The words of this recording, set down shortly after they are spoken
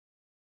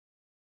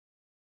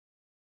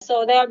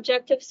So the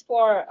objectives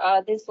for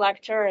this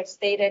lecture are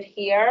stated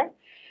here.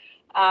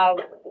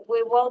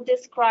 We will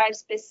describe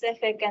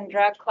specific and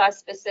drug class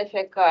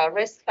specific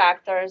risk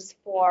factors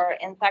for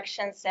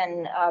infections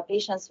in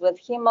patients with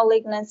heme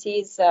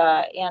malignancies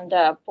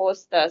and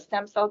post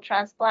stem cell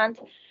transplant.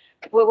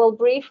 We will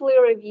briefly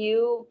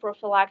review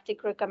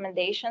prophylactic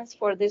recommendations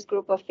for this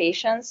group of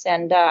patients,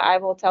 and I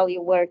will tell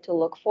you where to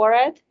look for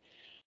it.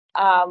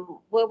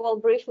 We will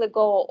briefly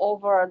go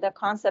over the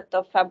concept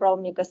of febrile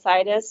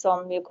mucositis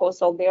on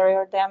mucosal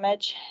barrier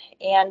damage,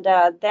 and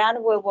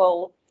then we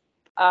will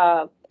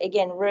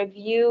again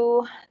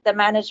review the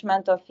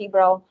management of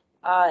febrile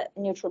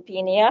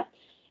neutropenia,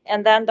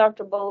 and then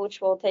Dr.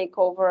 Baluch will take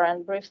over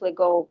and briefly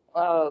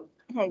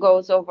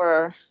goes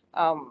over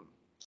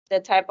the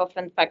type of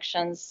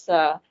infections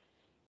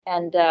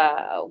and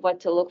what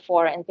to look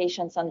for in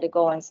patients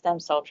undergoing stem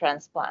cell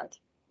transplant.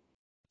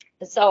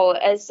 So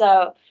as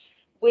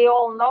we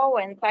all know,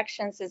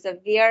 infections is a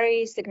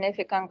very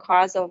significant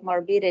cause of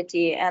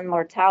morbidity and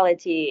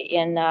mortality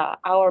in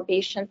our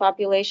patient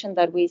population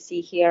that we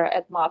see here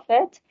at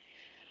Moffitt.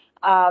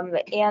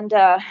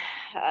 The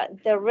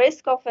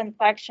risk of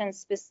infection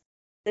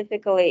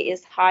specifically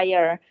is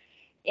higher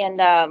in,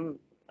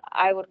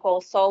 I would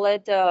call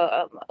solid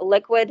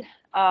liquid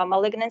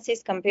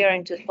malignancies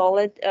comparing to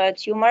solid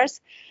tumors.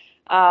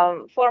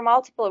 For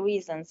multiple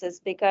reasons. It's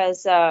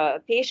because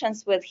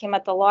patients with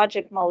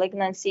hematologic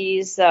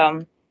malignancies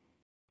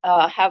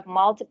have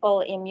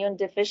multiple immune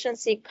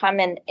deficiency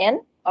coming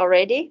in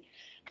already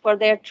for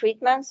their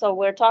treatment. So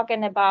we're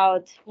talking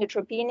about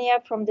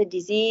neutropenia from the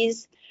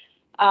disease,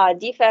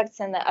 defects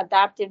in the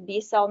adaptive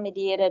B cell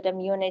mediated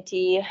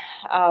immunity,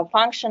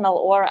 functional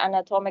or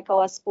anatomical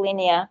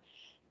asplenia.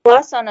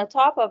 Plus, on the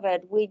top of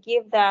it, we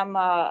give them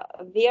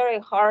very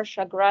harsh,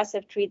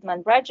 aggressive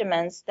treatment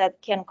regimens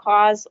that can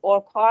cause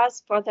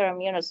further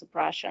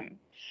immunosuppression.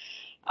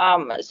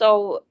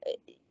 So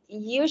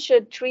you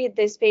should treat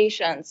these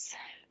patients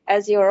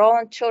as your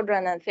own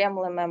children and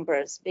family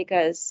members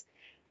because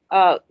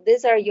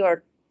these are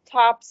your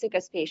top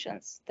sickest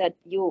patients that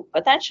you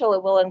potentially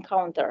will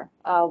encounter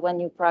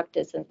when you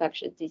practice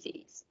infectious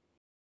disease.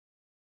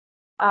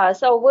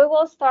 So we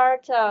will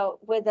start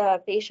with a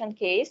patient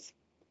case.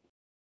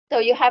 So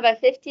you have a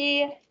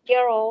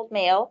 50-year-old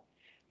male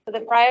with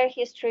a prior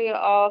history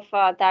of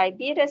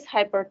diabetes,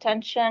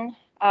 hypertension,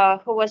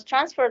 who was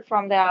transferred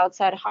from the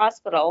outside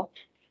hospital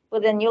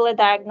with a newly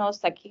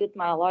diagnosed acute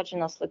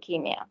myelogenous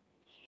leukemia.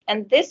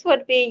 And this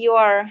would be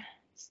your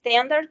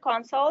standard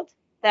consult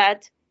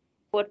that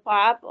would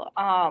pop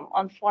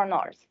on 4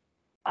 North.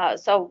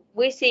 So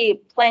we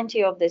see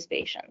plenty of these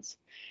patients.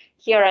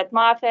 Here at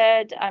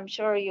Moffitt, I'm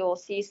sure you'll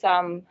see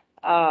some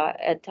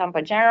at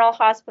Tampa General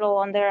Hospital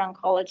on their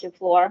oncology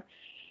floor.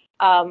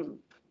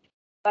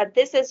 But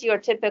this is your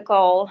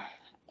typical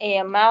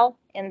AML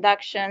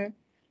induction,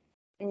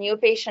 new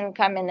patient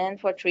coming in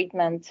for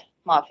treatment,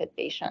 Moffitt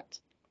patient.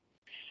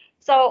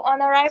 So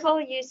on arrival,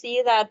 you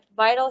see that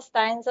vital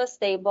signs are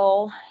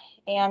stable,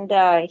 and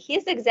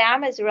his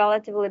exam is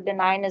relatively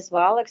benign as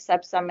well,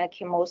 except some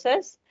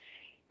ecchymosis.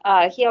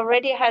 He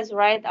already has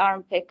right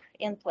arm pick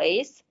in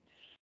place.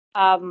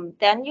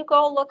 Then you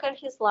go look at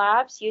his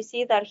labs. You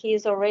see that he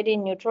is already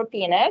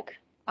neutropenic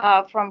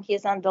from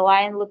his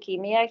underlying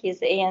leukemia.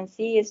 His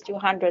ANC is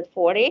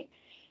 240.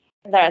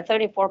 There are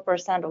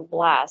 34% of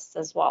blasts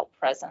as well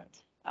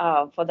present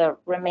for the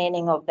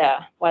remaining of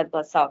the white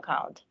blood cell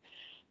count.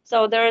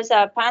 So there is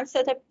a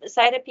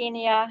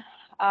pancytopenia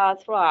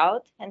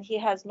throughout, and he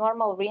has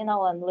normal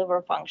renal and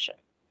liver function.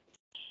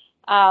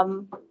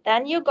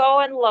 Then you go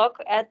and look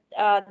at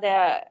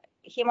the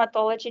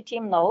hematology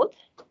team note,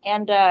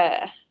 and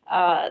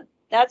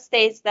that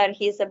states that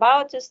he's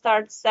about to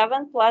start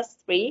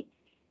 7+3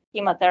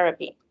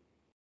 chemotherapy.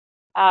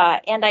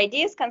 And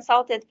ID is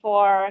consulted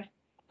for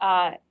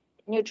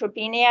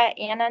neutropenia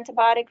and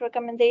antibiotic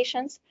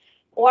recommendations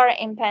or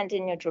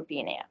impending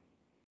neutropenia.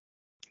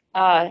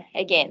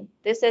 Again,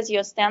 this is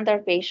your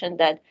standard patient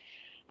that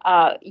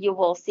you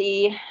will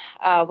see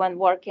when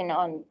working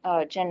on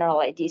general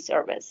ID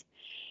service.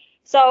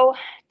 So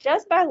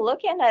just by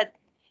looking at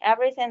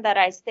everything that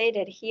I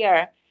stated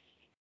here,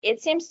 it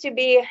seems to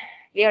be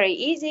very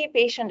easy.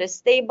 Patient is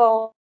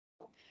stable.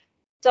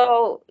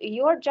 So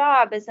your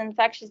job as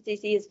infectious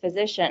disease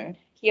physician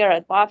here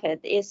at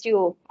Moffitt is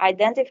to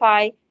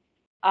identify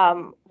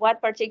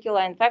what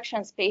particular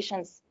infections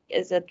patients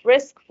is at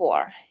risk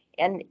for.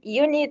 And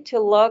you need to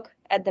look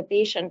at the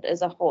patient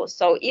as a whole.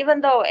 So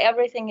even though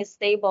everything is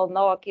stable,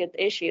 no acute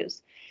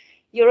issues,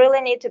 you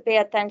really need to pay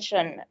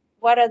attention.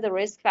 What are the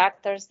risk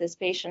factors this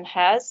patient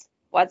has?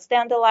 What's the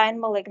underlying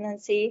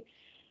malignancy?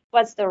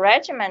 What's the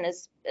regimen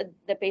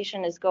the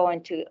patient is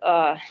going to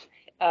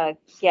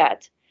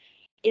get?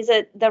 Is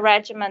it the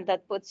regimen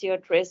that puts you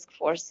at risk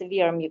for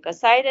severe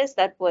mucositis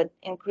that would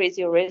increase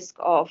your risk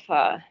of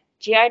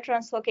GI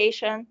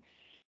translocation?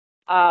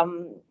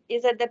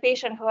 Is it the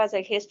patient who has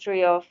a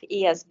history of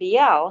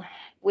ESBL,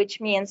 which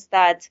means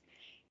that,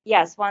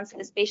 yes, once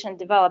this patient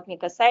develops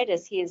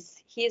mucositis,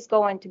 he's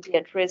going to be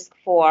at risk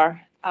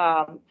for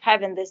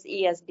having this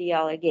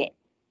ESBL again.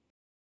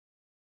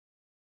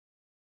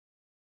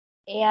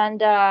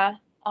 And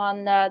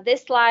on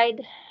this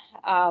slide,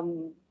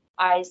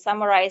 I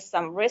summarize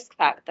some risk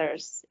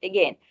factors.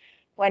 Again,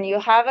 when you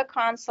have a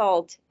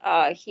consult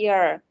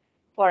here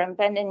for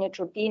impending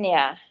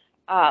neutropenia,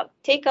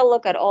 take a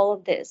look at all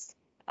of this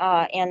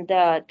and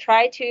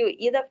try to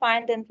either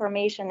find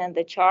information in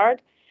the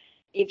chart.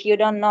 If you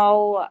don't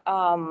know,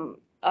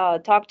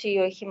 talk to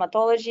your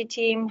hematology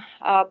team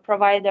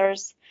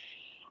providers.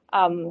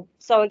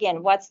 So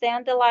again, what's the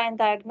underlying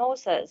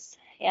diagnosis?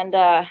 And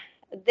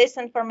this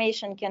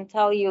information can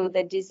tell you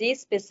the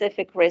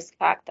disease-specific risk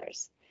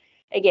factors.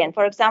 Again,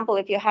 for example,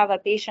 if you have a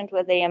patient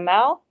with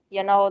AML,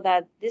 you know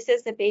that this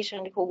is the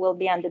patient who will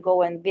be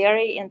undergoing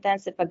very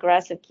intensive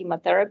aggressive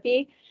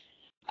chemotherapy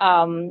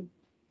with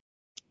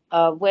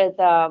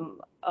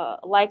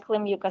likely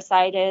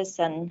mucositis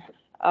and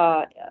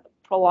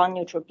prolonged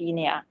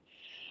neutropenia.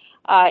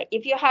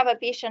 If you have a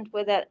patient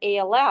with an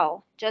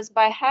ALL, just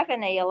by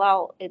having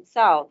ALL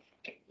itself,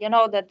 you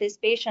know that this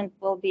patient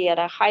will be at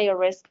a higher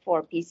risk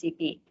for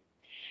PCP.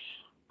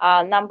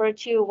 Number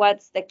two,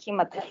 what's the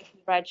chemotherapy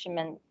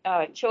regimen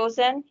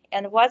chosen,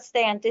 and what's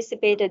the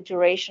anticipated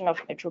duration of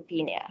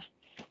neutropenia?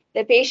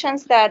 The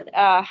patients that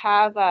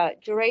have a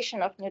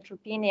duration of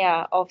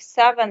neutropenia of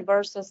 7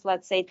 versus,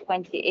 let's say,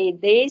 28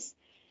 days,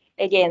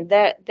 again,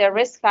 the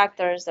risk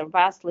factors are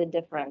vastly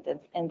different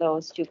in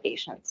those two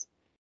patients.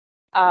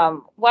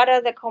 What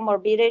are the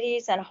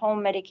comorbidities and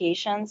home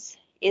medications?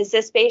 Is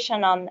this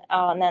patient on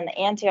an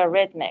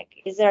antiarrhythmic?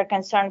 Is there a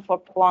concern for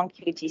prolonged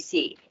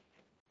QTC?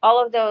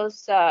 All of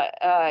those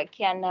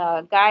can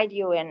guide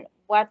you in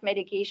what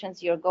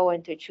medications you're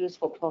going to choose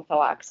for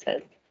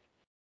prophylaxis.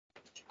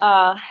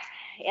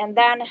 And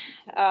then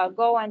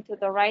going to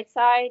the right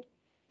side,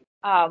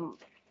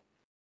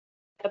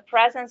 the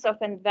presence of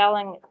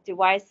indwelling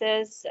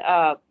devices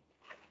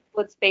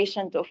puts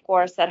patients, of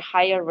course, at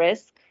higher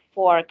risk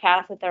for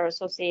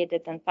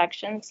catheter-associated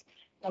infections,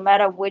 no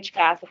matter which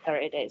catheter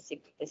it is,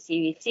 the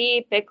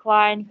CVC, PICC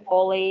line,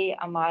 Foley,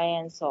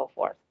 Amaya, and so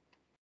forth.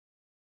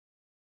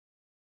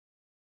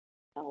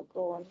 I'll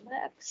go on the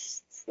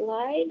next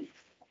slide.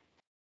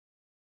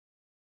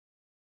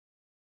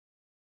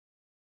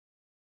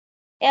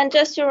 And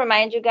just to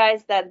remind you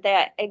guys that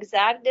the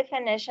exact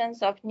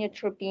definitions of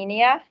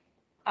neutropenia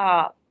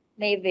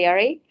may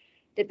vary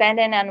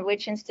depending on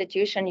which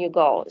institution you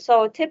go.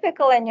 So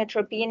typically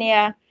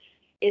neutropenia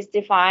is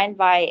defined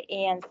by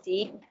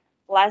ANC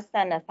less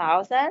than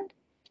 1,000.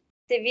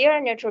 Severe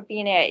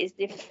neutropenia is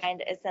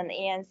defined as an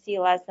ANC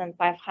less than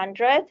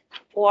 500,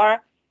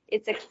 or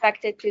it's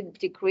expected to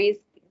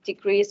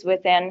decrease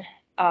within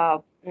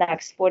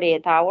next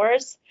 48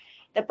 hours.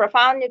 The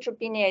profound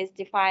neutropenia is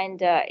defined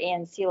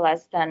ANC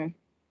less than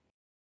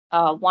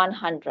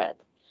 100.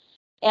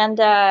 And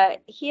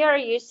here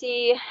you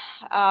see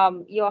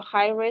your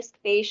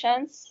high-risk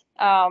patients.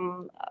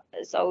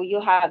 So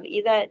you have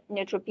either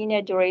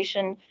neutropenia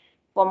duration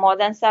for more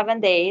than 7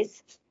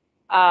 days,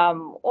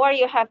 or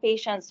you have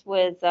patients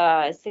with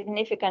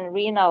significant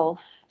renal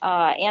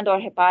and or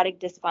hepatic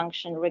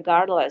dysfunction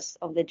regardless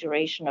of the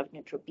duration of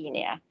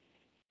neutropenia.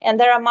 And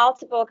there are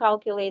multiple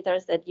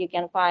calculators that you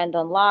can find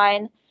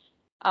online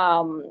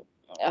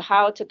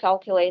how to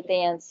calculate the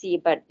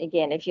ANC, but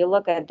again, if you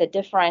look at the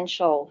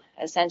differential,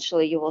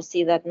 essentially you will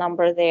see that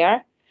number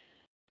there.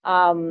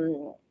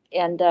 And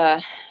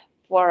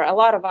for a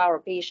lot of our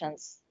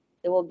patients,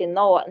 there will be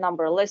no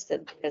number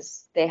listed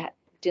because they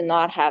do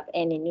not have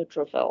any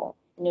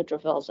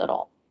neutrophils at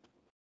all.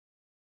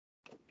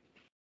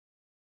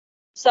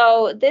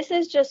 So this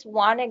is just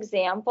one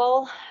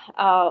example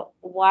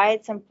why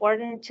it's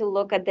important to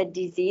look at the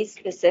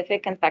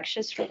disease-specific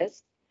infectious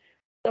risk.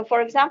 So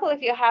for example,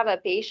 if you have a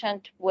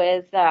patient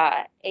with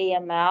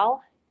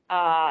AML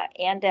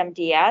and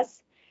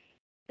MDS,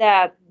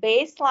 the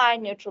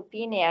baseline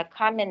neutropenia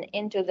coming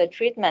into the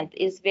treatment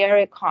is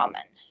very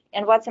common.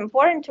 And what's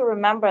important to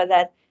remember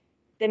that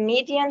the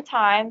median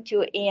time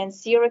to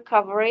ANC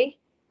recovery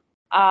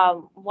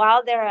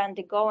while they're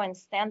undergoing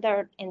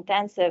standard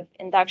intensive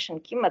induction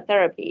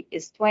chemotherapy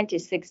is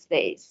 26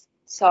 days.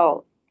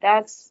 So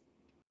that's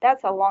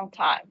a long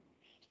time.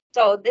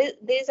 So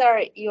these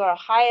are your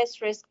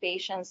highest risk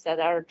patients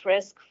that are at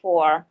risk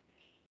for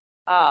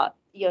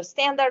your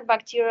standard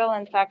bacterial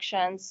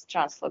infections,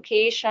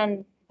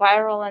 translocation,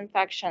 viral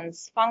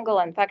infections,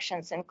 fungal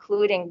infections,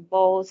 including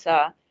both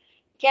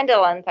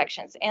Candida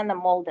infections and the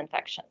mold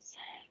infections.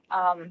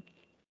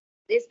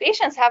 These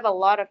patients have a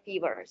lot of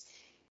fevers.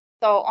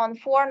 So on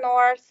 4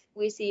 North,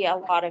 we see a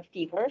lot of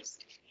fevers.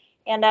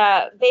 And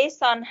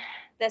based on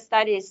the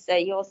studies,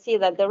 you'll see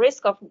that the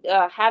risk of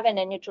having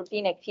a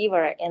neutropenic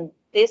fever in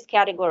this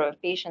category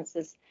of patients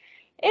is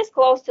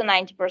close to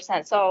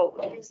 90%. So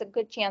there's a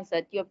good chance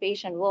that your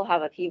patient will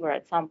have a fever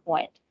at some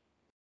point.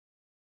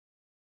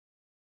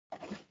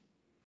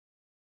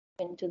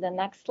 Into the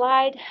next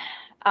slide.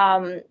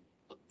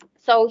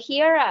 So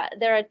here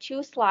there are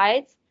 2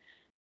 slides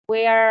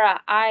where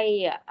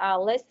I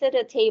listed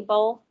a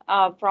table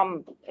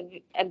from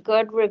a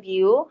good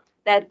review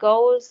that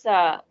goes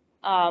by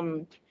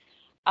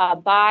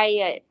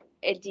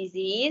a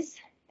disease,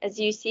 as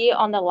you see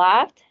on the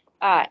left,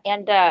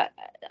 And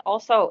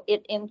also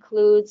it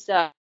includes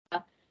the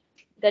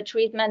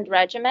treatment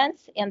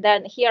regimens. And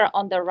then here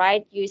on the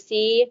right, you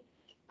see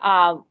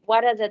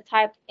what are the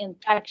type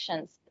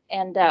infections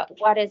and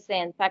what is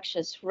the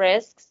infectious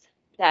risks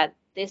that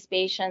these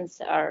patients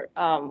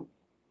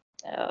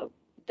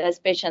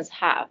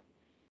have.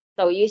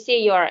 So you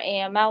see your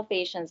AML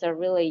patients are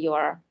really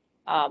your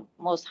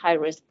most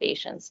high-risk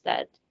patients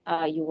that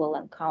you will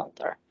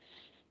encounter.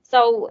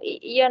 So,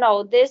 you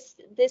know, this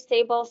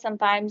table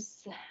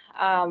sometimes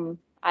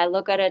I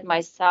look at it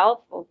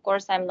myself. Of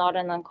course, I'm not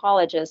an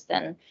oncologist,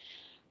 and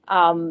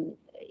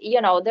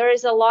you know, there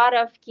is a lot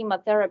of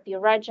chemotherapy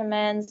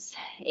regimens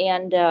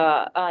and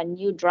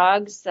new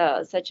drugs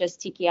such as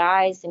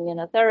TKIs,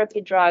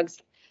 immunotherapy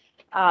drugs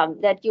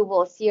that you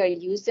will see are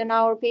used in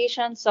our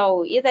patients.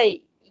 So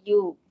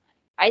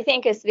I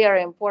think it's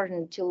very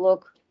important to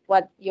look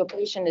what your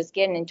patient is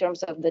getting in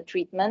terms of the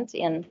treatment.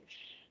 And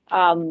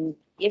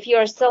if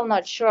you're still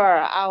not sure,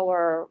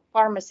 our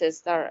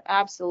pharmacists are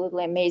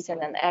absolutely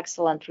amazing and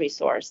excellent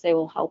resource. They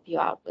will help you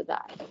out with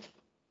that.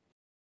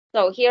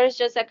 So here's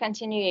just a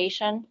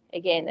continuation.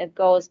 Again, it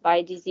goes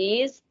by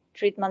disease,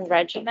 treatment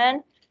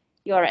regimen,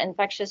 your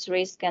infectious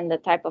risk, and the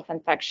type of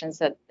infections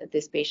that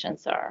these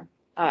patients are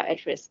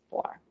at risk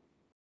for.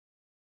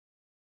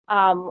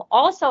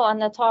 Also on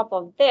the top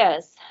of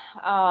this,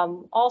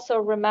 also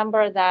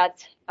remember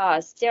that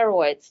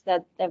steroids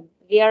that are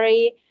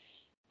very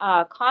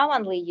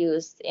commonly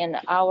used in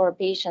our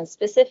patients,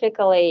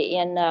 specifically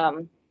in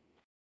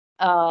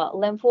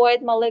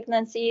lymphoid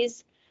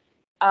malignancies,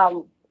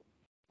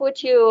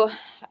 put you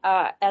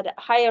at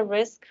higher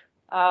risk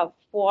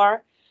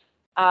for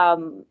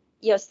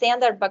your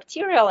standard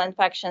bacterial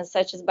infections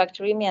such as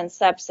bacteremia and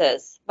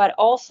sepsis, but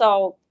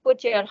also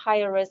put you at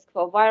higher risk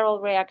for viral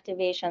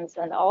reactivations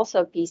and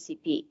also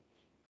PCP.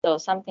 So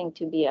something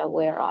to be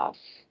aware of.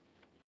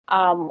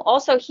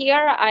 Also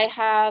here I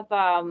have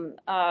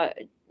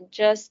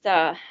just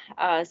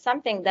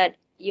something that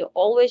you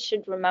always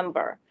should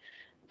remember,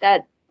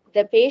 that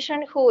the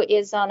patient who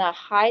is on a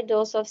high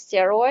dose of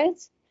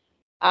steroids,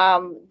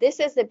 this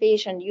is the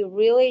patient you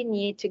really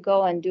need to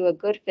go and do a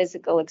good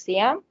physical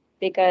exam,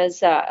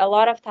 because a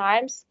lot of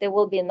times there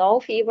will be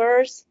no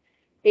fevers.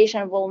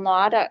 Patient will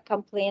not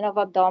complain of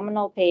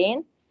abdominal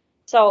pain.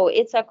 So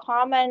it's a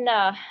common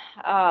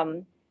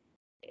knowledge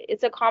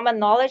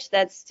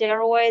that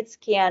steroids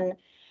can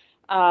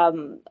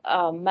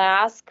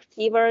mask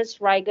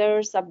fevers,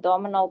 rigors,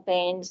 abdominal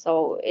pain.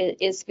 So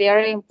it's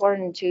very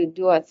important to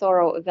do a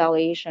thorough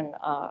evaluation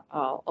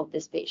of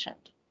this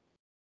patient.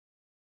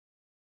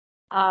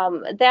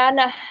 Then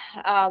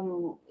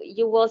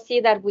you will see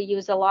that we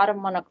use a lot of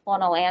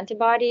monoclonal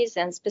antibodies,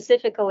 and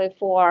specifically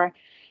for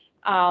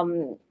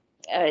CD20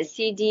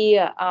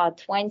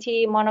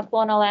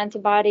 monoclonal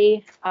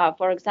antibody,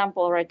 for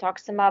example,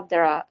 rituximab.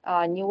 There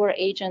are newer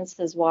agents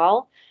as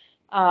well.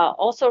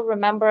 Also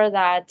remember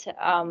that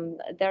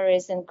there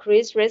is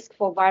increased risk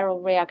for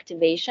viral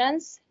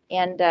reactivations,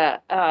 and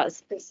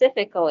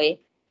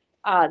specifically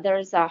there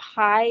is a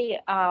high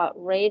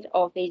rate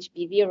of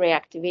HBV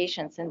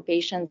reactivations in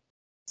patients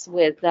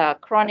with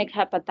chronic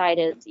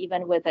hepatitis,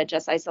 even with a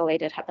just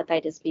isolated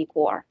hepatitis B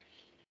core.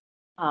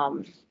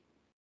 All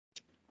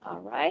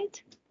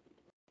right.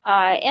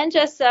 And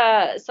just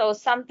so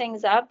sum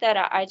things up that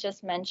I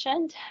just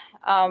mentioned,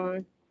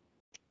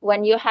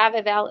 when you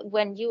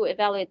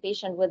evaluate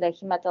patient with a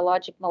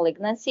hematologic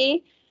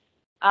malignancy,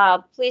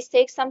 please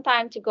take some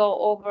time to go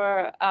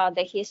over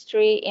the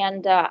history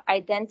and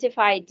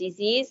identify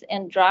disease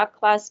and drug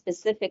class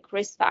specific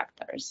risk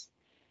factors.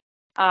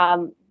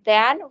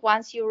 Then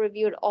once you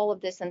reviewed all of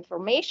this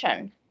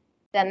information,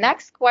 the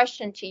next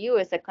question to you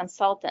as a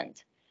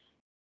consultant: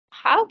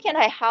 how can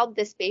I help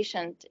this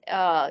patient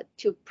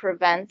to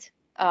prevent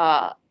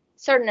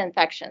certain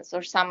infections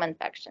or some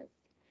infections?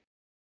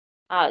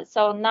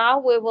 So now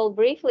we will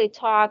briefly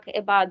talk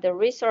about the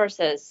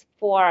resources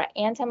for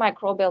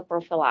antimicrobial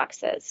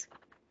prophylaxis.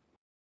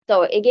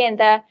 So again,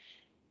 the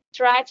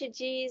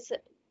strategies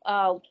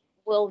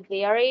will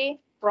vary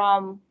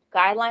from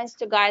guidelines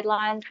to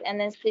guidelines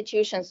and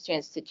institutions to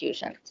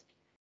institutions.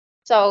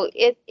 So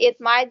it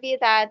might be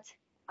that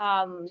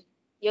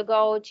you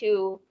go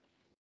to,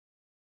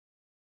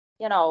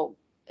 you know,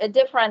 a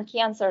different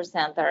cancer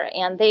center,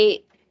 and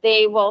they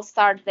will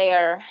start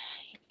their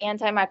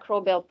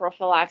antimicrobial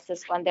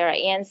prophylaxis when their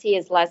ANC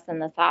is less than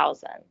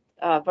 1,000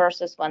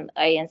 versus when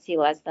ANC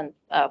less than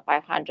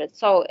 500.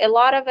 So a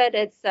lot of it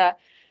is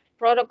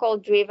protocol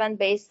driven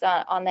based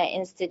on the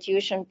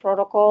institution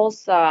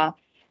protocols.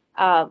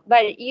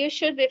 But you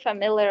should be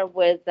familiar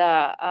with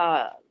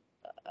IDSA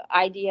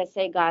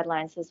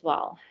guidelines as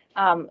well.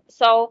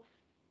 So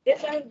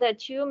these are the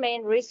two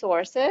main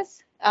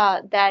resources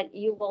that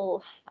you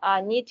will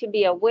need to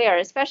be aware,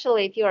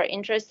 especially if you are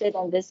interested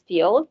in this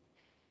field.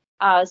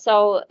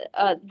 So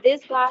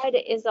this guide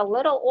is a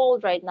little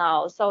old right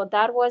now. So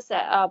that was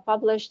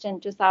published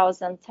in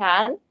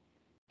 2010.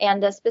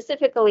 And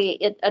specifically,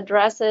 it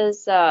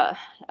addresses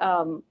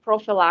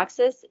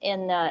prophylaxis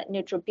in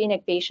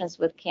neutropenic patients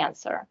with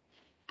cancer.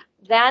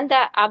 Then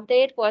the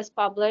update was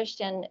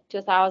published in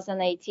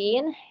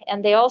 2018,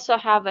 and they also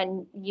have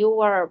a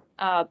newer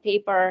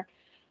paper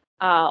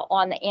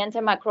on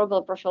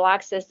antimicrobial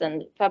prophylaxis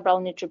and febrile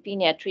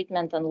neutropenia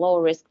treatment in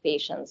low-risk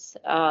patients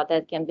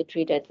that can be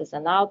treated as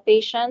an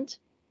outpatient.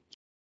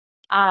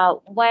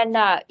 When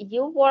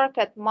you work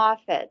at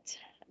Moffitt,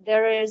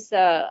 there is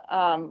a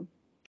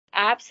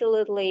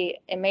absolutely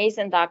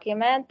amazing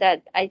document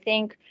that I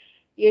think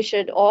you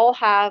should all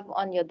have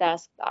on your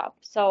desktop.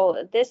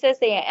 So this is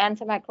the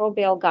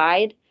antimicrobial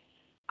guide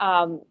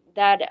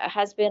that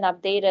has been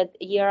updated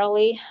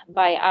yearly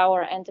by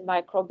our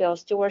antimicrobial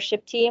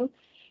stewardship team.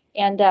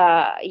 And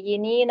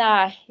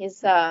Yanina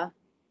is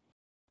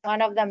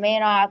one of the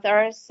main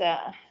authors.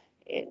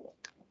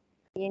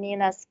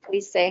 Yanina,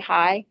 please say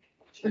hi.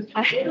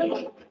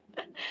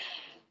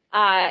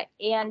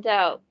 And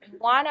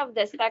one of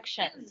the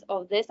sections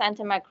of this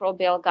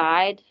antimicrobial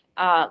guide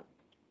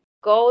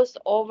goes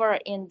over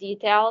in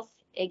details,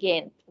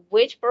 again,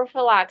 which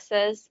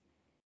prophylaxis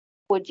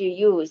would you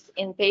use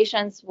in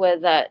patients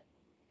with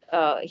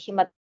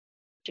hematologic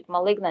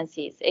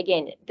malignancies.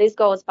 Again, this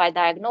goes by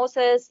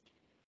diagnosis,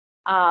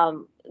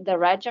 the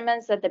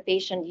regimens that the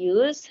patient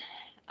use,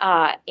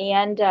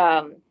 and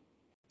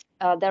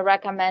the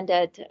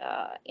recommended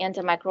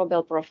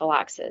antimicrobial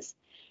prophylaxis.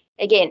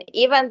 Again,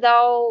 even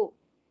though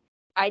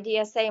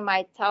IDSA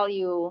might tell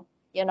you,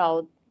 you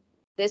know,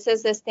 this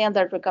is the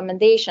standard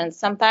recommendation,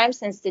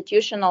 sometimes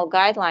institutional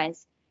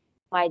guidelines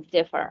might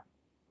differ.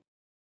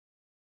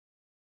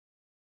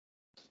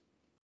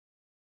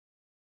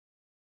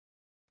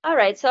 All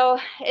right, so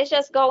it's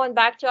just going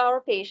back to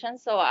our patient.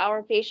 So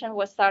our patient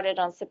was started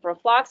on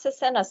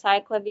ciprofloxacin,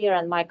 acyclovir,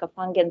 and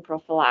mycophenolate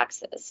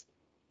prophylaxis.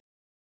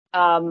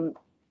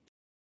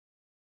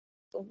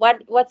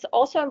 What's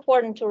also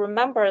important to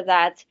remember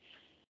that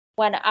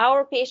when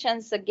our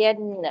patients are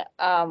getting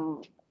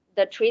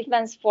the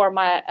treatments for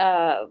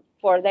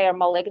their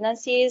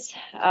malignancies,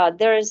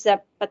 there is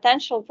a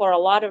potential for a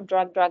lot of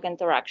drug-drug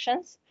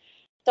interactions.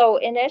 So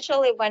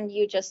initially, when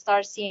you just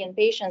start seeing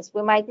patients,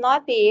 we might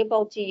not be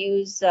able to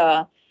use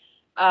the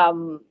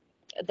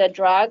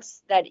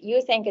drugs that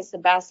you think is the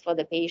best for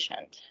the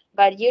patient.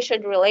 But you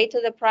should relate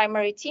to the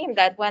primary team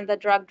that when the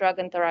drug-drug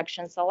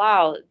interactions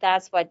allow,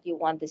 that's what you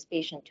want this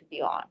patient to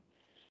be on.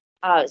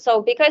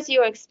 So because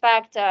you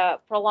expect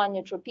prolonged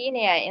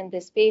neutropenia in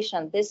this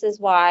patient, this is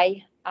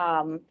why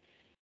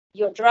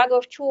your drug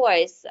of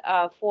choice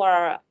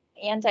for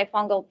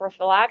antifungal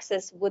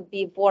prophylaxis would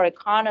be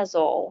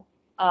voriconazole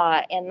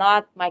and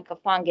not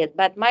mycophenolate.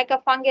 But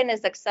mycophenolate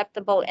is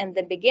acceptable in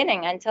the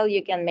beginning until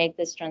you can make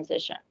this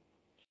transition.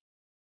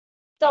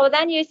 So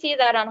then you see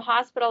that on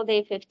hospital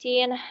day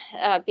 15,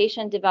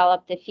 patient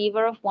developed a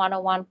fever of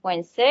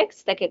 101.6,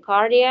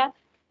 tachycardia,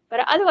 but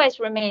otherwise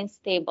remains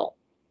stable.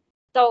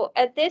 So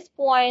at this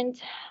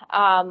point,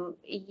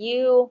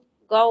 you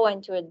go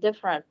into a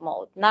different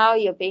mode. Now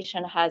your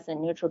patient has a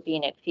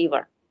neutropenic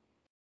fever.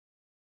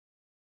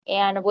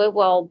 And we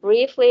will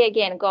briefly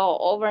again go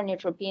over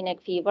neutropenic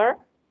fever,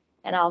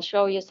 and I'll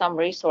show you some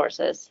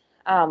resources.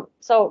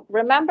 So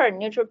remember,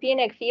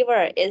 neutropenic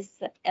fever is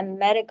a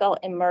medical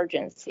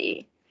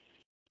emergency.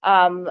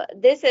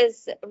 This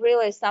is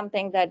really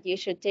something that you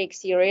should take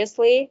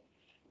seriously.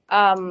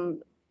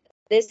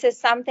 This is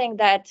something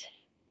that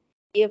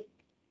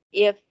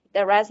if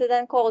the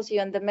resident calls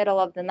you in the middle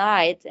of the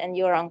night and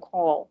you're on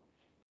call,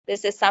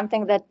 this is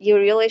something that you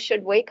really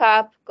should wake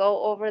up,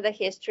 go over the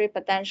history,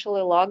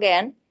 potentially log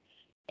in.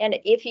 And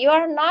if you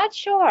are not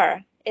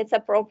sure, it's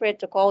appropriate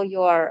to call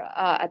your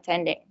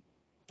attending.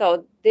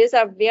 So these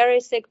are very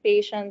sick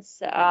patients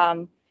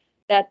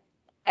that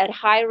at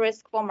high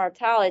risk for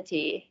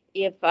mortality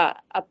if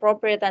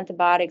appropriate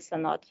antibiotics are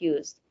not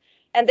used.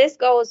 And this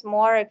goes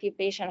more if your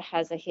patient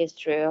has a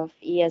history of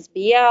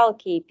ESBL,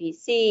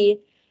 KPC,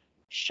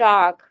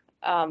 shock,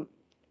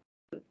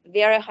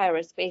 very high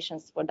risk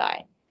patients for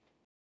dying.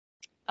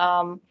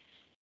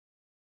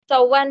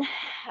 So when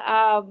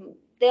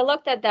they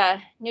looked at the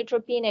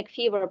neutropenic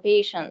fever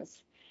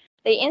patients,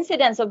 the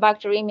incidence of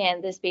bacteremia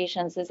in these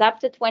patients is up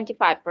to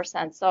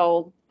 25%.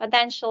 So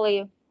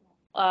potentially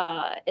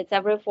it's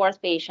every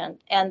fourth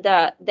patient. And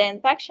the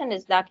infection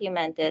is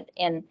documented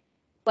in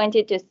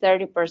 20 to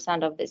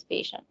 30% of this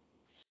patient.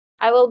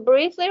 I will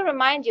briefly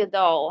remind you,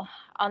 though,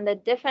 on the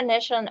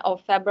definition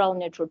of febrile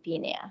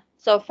neutropenia.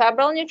 So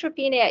febrile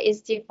neutropenia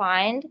is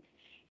defined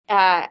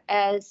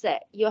as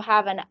you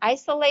have an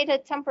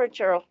isolated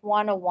temperature of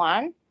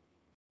 101,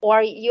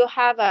 or you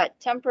have a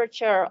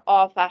temperature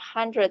of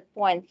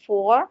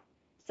 100.4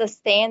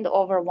 sustained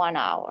over 1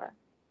 hour.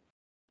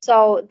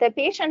 So the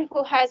patient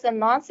who has a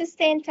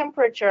non-sustained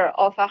temperature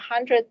of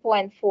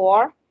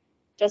 100.4,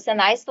 just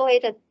an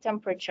isolated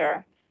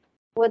temperature,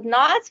 would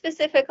not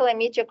specifically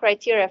meet your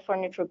criteria for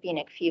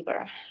neutropenic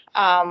fever.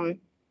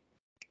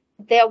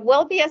 There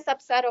will be a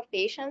subset of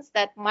patients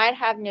that might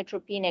have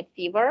neutropenic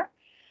fever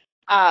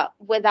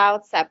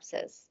without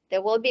sepsis.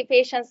 There will be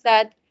patients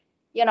that,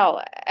 you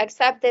know,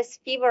 except this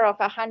fever of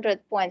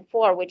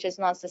 100.4, which is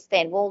not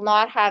sustained, will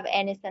not have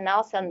anything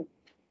else and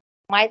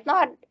might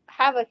not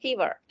have a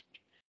fever.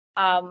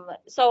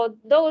 So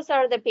those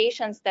are the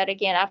patients that,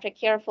 again, after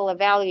careful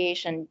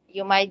evaluation,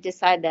 you might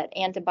decide that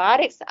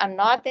antibiotics are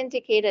not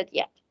indicated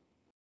yet.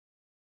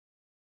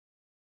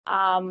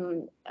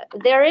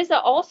 There is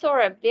also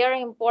a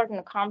very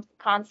important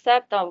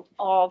concept of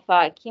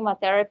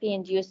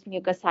chemotherapy-induced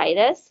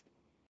mucositis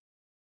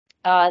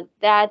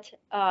that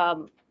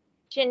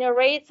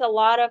generates a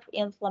lot of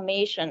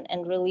inflammation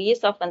and release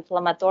of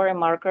inflammatory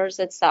markers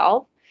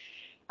itself.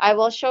 I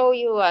will show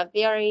you a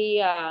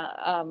very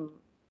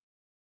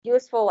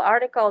useful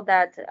article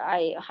that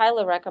I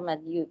highly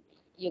recommend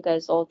you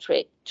guys all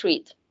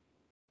treat.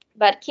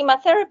 But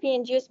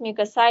chemotherapy-induced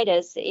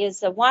mucositis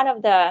is one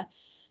of the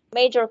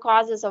major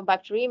causes of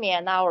bacteremia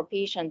in our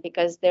patient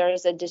because there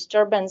is a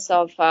disturbance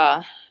of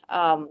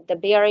the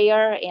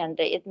barrier, and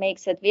it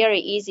makes it very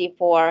easy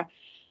for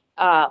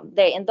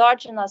the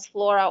endogenous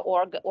flora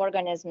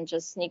organism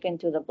just sneak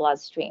into the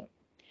bloodstream.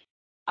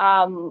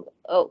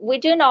 We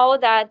do know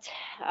that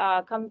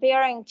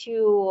comparing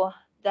to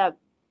the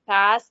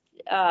past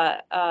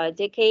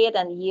decade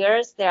and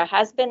years, there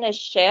has been a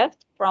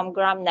shift from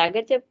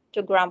gram-negative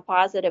to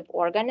gram-positive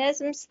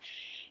organisms.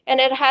 And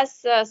it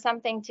has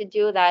something to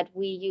do that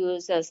we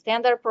use a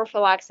standard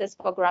prophylaxis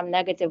for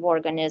gram-negative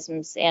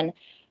organisms. And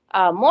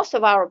most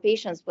of our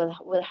patients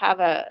will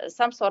have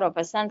some sort of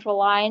a central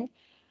line.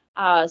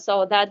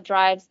 So that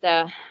drives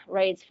the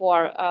rates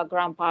for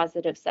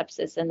gram-positive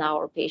sepsis in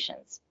our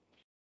patients.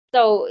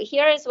 So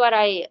here is what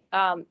I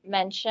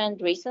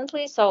mentioned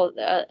recently. So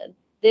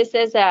this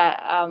is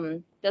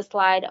the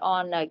slide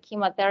on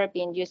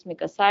chemotherapy-induced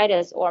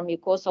mucositis or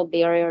mucosal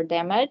barrier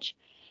damage.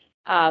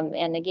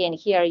 And again,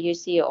 here you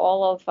see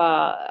all of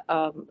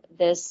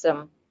this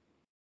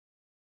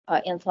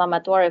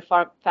inflammatory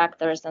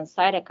factors and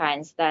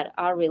cytokines that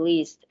are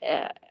released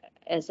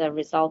as a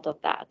result of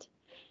that.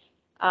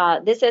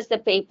 This is the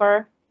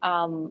paper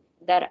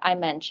that I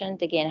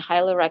mentioned. Again,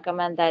 highly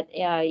recommend that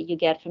you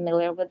get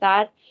familiar with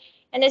that.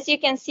 And as you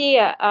can see,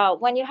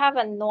 when you have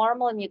a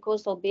normal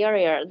mucosal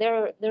barrier,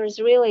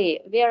 there's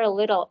really very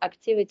little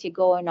activity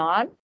going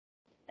on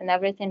and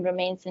everything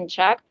remains in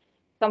check,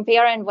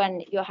 comparing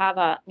when you have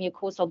a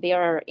mucosal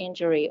barrier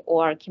injury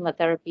or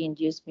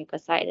chemotherapy-induced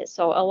mucositis.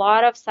 So a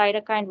lot of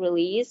cytokine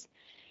release,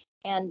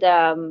 and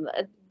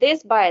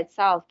this by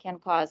itself can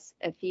cause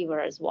a fever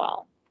as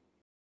well.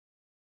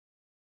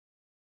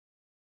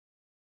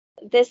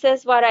 This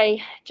is what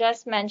I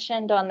just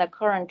mentioned on the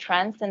current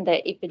trends in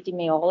the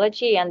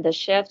epidemiology and the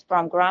shift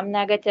from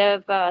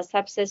gram-negative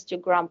sepsis to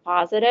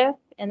gram-positive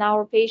in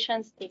our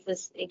patients. This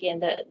is, again,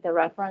 the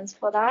reference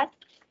for that.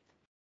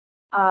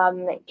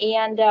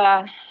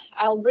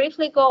 I'll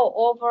briefly go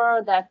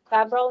over the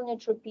febrile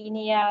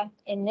neutropenia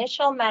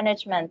initial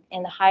management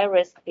in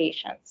high-risk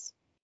patients.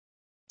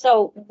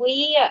 So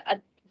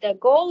the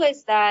goal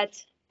is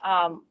that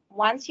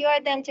once you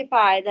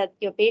identify that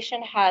your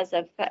patient has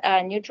a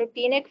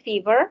neutropenic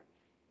fever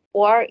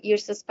or you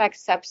suspect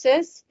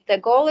sepsis, the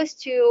goal is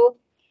to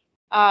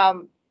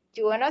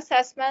do an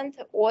assessment,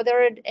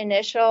 order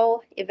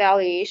initial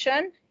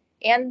evaluation,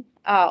 and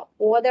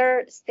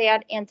order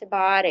stat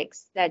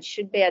antibiotics that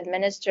should be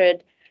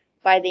administered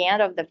by the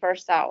end of the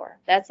first hour.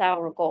 That's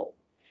our goal.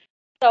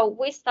 So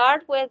we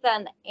start with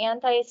an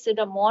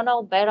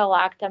anti-pseudomonal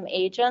beta-lactam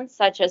agent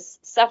such as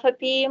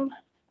cefepime,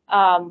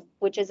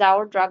 which is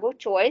our drug of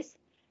choice,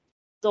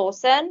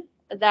 Zosyn,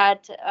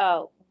 that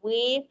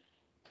we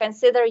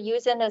consider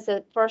using as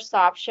a first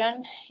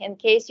option in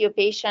case your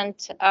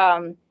patient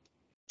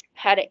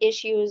had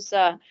issues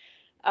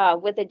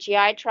with the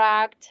GI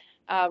tract,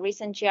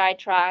 recent GI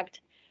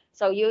tract.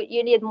 So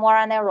you need more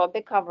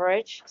anaerobic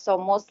coverage. So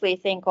mostly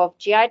think of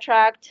GI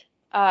tract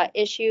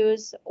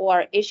issues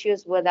or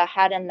issues with the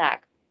head and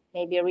neck,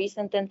 maybe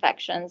recent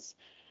infections,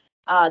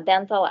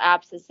 dental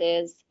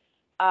abscesses,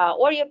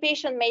 or your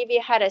patient maybe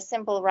had a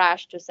simple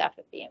rash to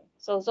cefepime.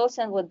 So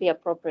Zosyn would be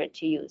appropriate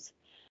to use.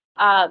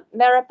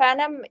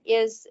 Meropenem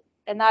is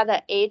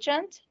another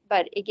agent,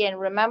 but again,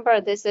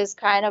 remember this is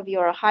kind of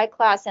your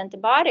high-class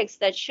antibiotics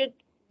that should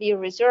be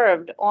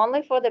reserved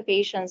only for the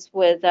patients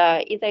with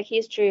either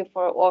history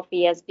of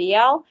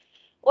ESBL,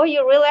 or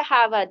you really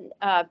have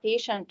a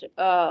patient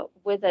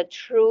with a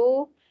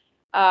true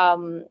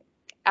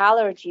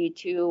allergy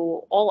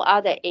to all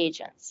other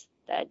agents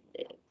that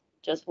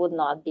just would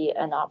not be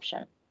an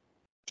option.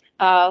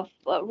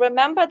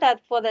 Remember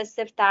that for the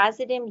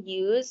ceftazidime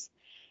use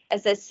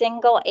as a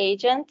single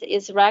agent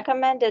is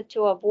recommended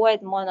to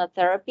avoid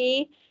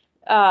monotherapy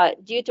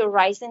due to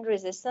rising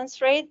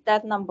resistance rate,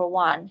 that's number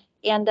one,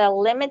 and the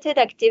limited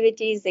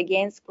activities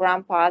against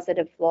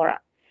gram-positive flora.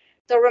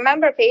 So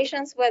remember,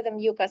 patients with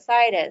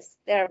mucositis,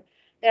 they're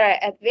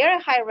at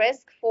very high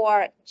risk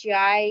for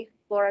GI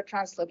flora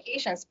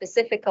translocation,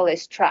 specifically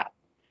strep.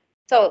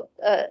 So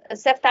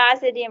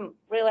ceftazidime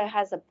really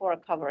has a poor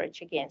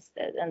coverage against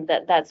it, and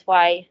that's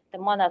why the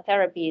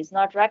monotherapy is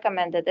not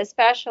recommended,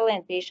 especially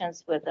in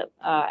patients with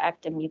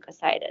active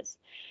mucositis.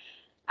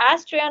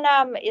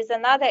 Aztreonam is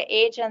another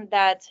agent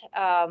that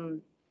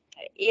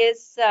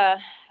is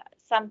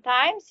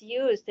sometimes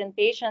used in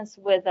patients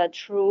with a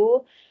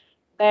true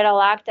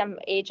beta-lactam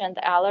agent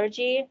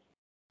allergy.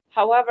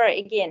 However,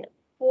 again,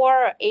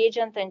 poor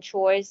agent and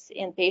choice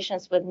in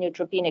patients with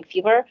neutropenic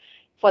fever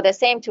for the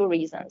same two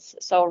reasons.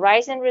 So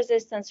rising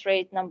resistance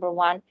rate, number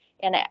one,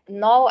 and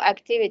no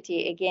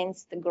activity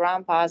against the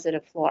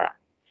gram-positive flora.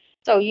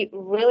 So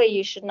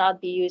you should not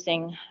be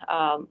using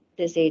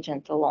this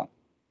agent alone.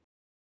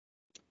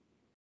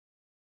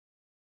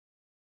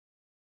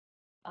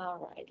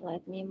 All right,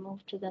 let me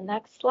move to the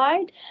next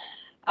slide.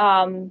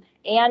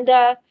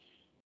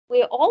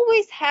 We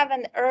always have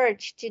an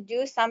urge to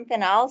do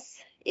something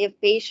else if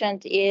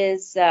patient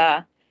is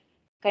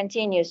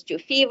continues to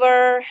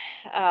fever.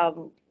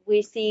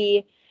 We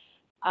see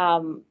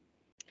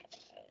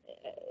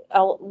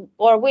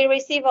or we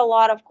receive a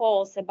lot of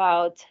calls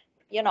about,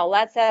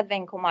 let's add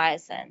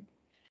vancomycin.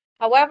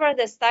 However,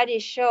 the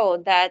studies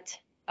show that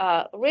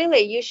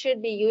really you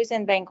should be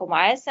using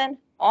vancomycin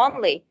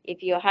only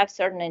if you have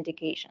certain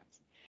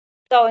indications.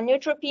 So a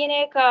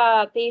neutropenic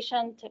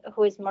patient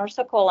who is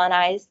MRSA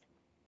colonized,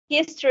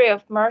 history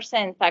of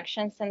MRSA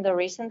infections in the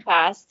recent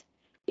past,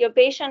 your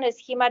patient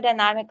is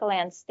hemodynamically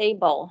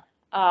unstable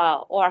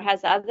or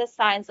has other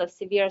signs of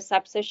severe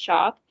sepsis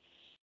shock,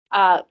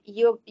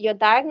 you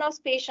diagnose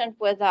patient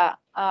with a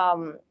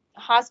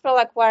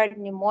hospital-acquired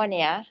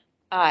pneumonia,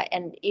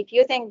 and if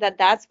you think that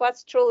that's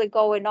what's truly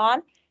going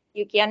on,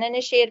 you can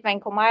initiate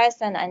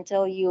vancomycin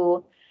until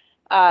you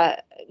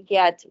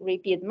get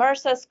repeat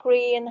MRSA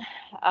screen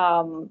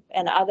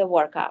and other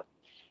workup.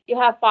 You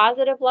have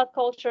positive blood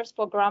cultures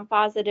for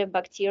gram-positive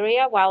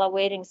bacteria while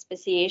awaiting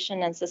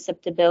speciation and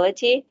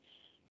susceptibility.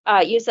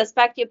 You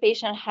suspect your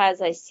patient has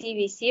a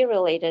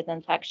CVC-related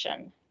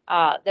infection.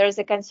 There's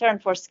a concern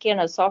for skin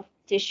or soft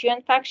tissue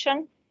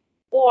infection,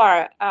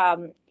 or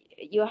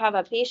you have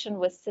a patient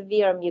with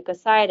severe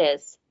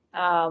mucositis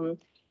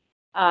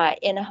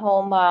in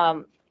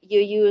whom you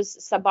use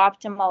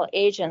suboptimal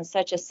agents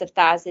such as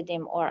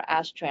ceftazidime or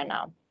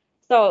aztreonam.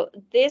 So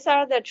these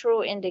are the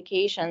true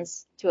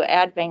indications to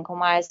add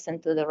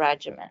vancomycin to the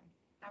regimen.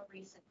 How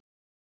recent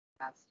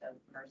past of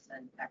MRSA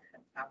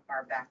infections? How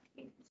far back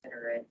do you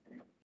consider it?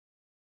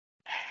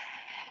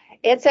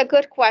 It's a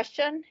good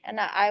question, and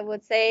I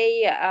would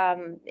say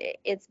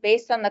it's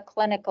based on the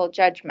clinical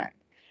judgment.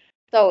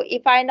 So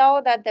if I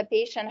know that the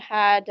patient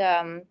had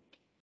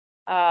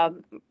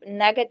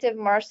negative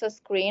MRSA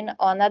screen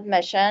on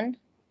admission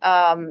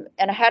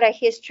and had a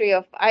history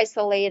of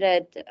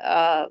isolated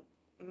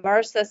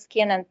MRSA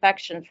skin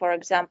infection, for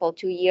example,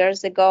 2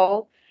 years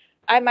ago,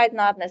 I might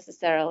not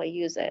necessarily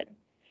use it.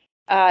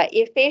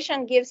 If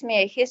patient gives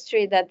me a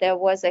history that there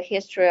was a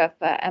history of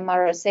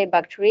MRSA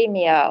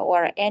bacteremia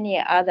or any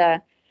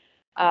other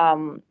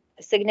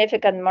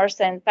significant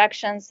MRSA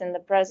infections in the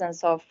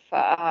presence of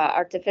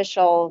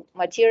artificial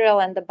material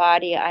in the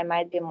body, I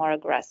might be more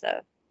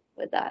aggressive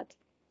with that.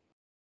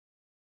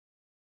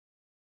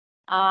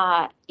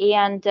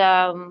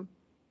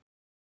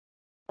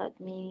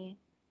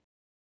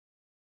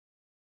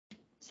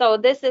 So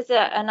this is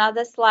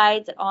another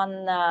slide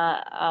on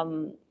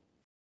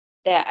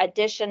the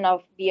addition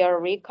of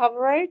VRE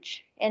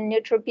coverage in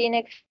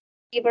neutropenic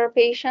fever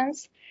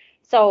patients.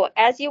 So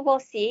as you will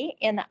see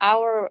in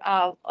our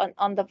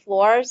on the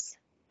floors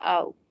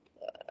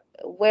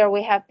where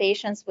we have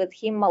patients with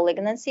heme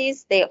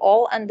malignancies, they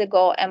all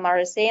undergo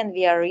MRSA and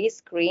VRE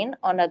screen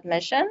on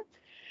admission.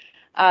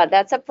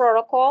 That's a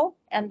protocol.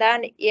 And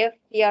then if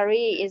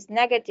VRE is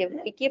negative,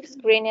 we keep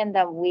screening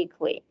them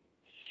weekly.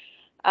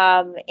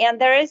 And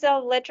there is a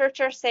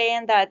literature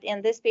saying that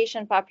in this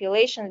patient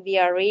population,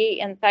 VRE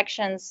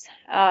infections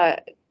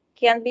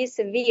can be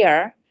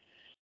severe.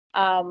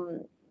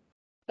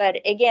 But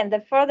again,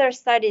 the further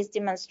studies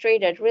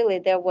demonstrated really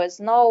there was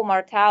no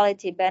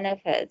mortality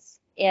benefits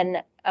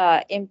in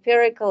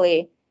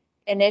empirically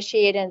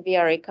initiating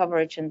VRE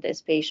coverage in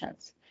these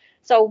patients.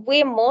 So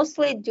we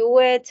mostly do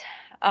it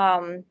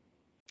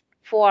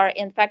for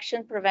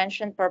infection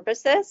prevention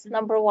purposes,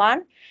 number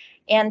one,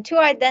 and to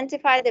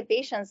identify the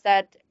patients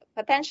that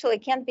potentially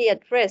can be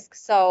at risk.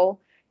 So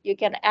you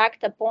can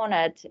act upon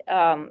it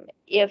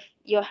if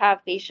you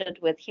have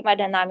patient with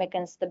hemodynamic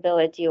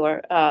instability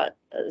or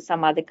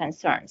some other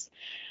concerns.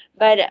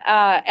 But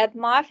at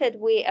Moffitt,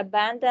 we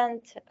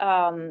abandoned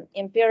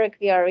empiric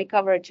VRE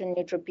coverage in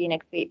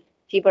neutropenic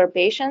fever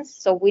patients,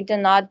 so we do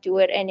not do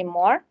it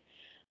anymore.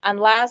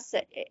 Unless,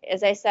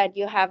 as I said,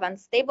 you have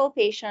unstable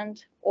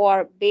patient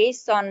or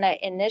based on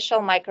the initial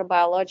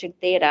microbiologic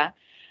data,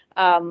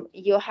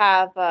 you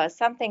have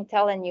something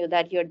telling you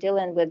that you're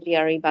dealing with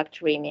VRE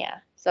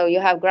bacteremia. So you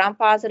have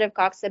gram-positive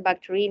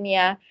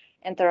coccibacteremia,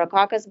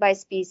 Enterococcus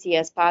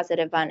bispecies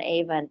positive Van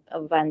A,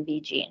 Van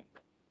B gene.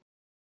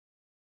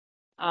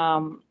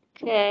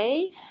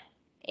 Okay,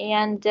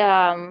 and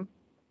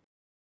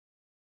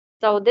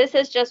so this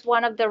is just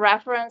one of the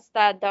reference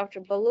that Dr.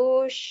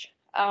 Baluch,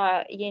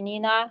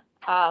 Yanina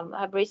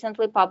have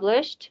recently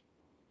published.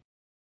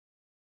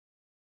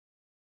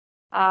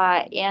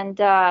 I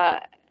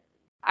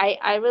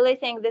really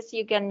think this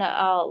you can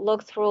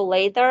look through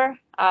later.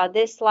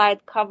 This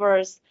slide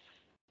covers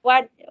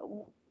what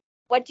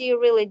do you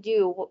really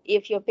do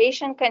if your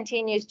patient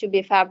continues to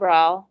be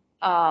febrile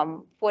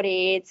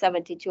 48,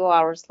 72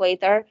 hours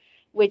later,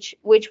 which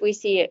we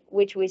see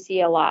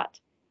a lot.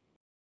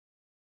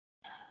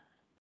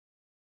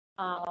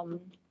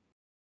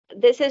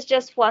 This is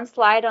just one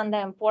slide on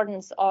the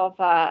importance of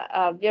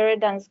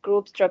viridans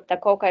group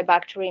Streptococci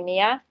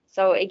bacteremia.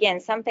 So again,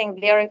 something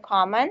very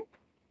common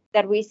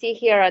that we see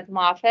here at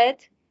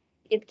Moffitt.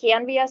 It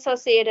can be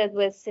associated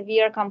with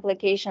severe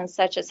complications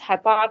such as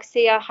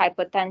hypoxia,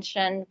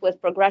 hypotension, with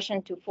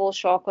progression to full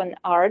shock on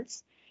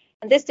ARDS.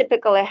 And this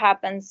typically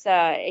happens,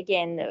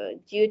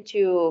 due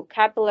to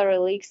capillary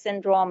leak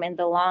syndrome in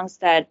the lungs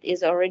that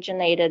is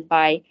originated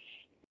by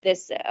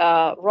this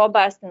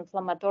robust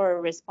inflammatory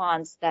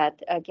response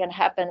that can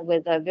happen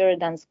with a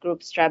viridans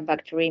group strep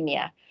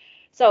bacteremia.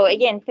 So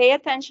again, pay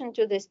attention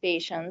to these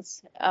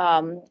patients.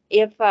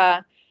 If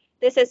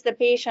this is the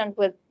patient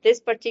with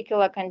this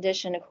particular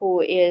condition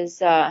who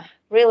is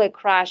really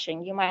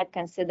crashing, you might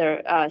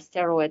consider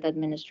steroid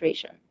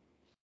administration.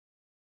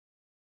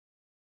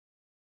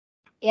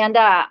 And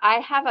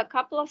I have a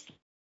couple of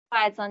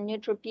slides on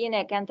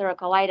neutropenic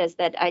enterocolitis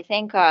that I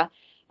think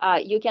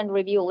you can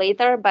review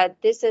later, but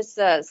this is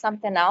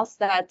something else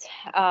that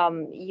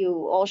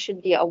you all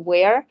should be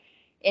aware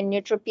in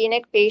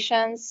neutropenic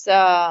patients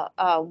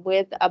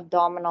with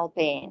abdominal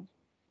pain.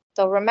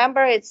 So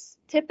remember, it's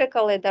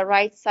typically the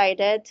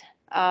right-sided,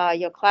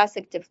 your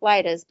classic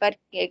typhlitis, but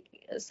it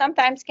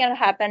sometimes can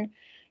happen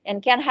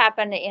and can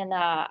happen in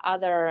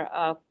other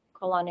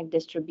colonic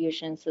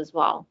distributions as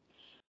well.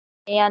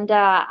 And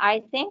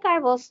I think I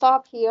will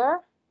stop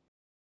here.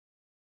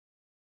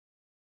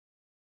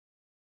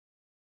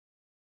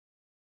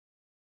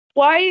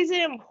 Why is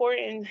it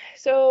important?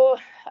 So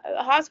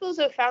hospitals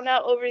have found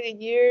out over the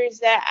years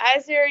that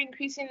as they're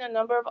increasing the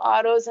number of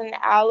autos and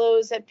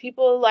allos, that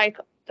people like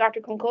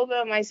Dr.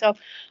 Konkova and myself,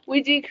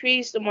 we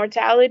decrease the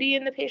mortality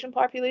in the patient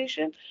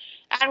population,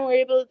 and we're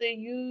able to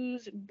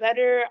use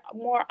better,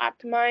 more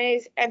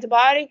optimized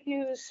antibiotic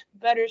use,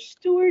 better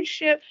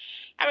stewardship,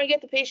 and we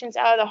get the patients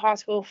out of the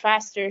hospital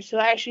faster. So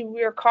actually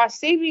we're cost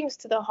savings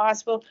to the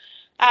hospital.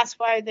 That's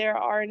why there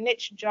are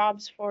niche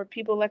jobs for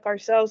people like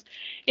ourselves.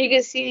 You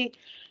can see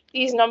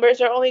these numbers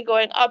are only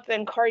going up,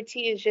 and CAR-T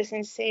is just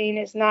insane.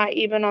 It's not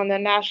even on the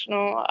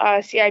national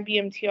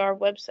CIBMTR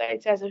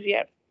websites as of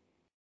yet.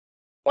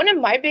 One of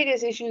my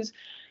biggest issues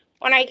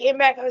when I came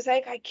back, I was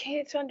like, I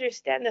can't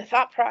understand the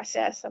thought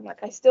process. I'm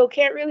like, I still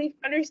can't really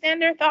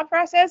understand their thought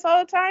process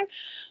all the time,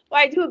 but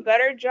I do a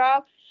better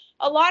job.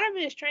 A lot of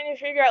it is trying to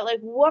figure out,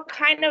 like, what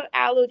kind of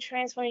allo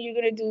transplant are you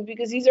going to do?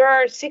 Because these are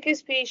our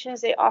sickest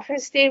patients. They often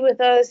stay with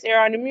us. They're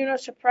on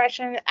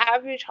immunosuppression.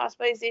 Average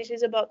hospitalization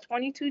is about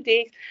 22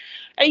 days.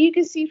 And you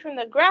can see from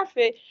the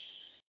graphic,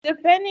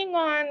 depending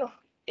on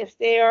if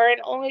they are an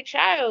only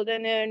child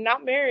and they're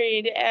not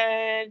married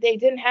and they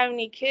didn't have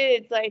any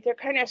kids, like, they're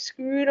kind of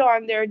screwed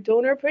on their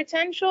donor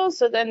potential.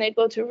 So then they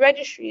go to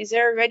registries.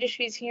 There are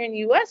registries here in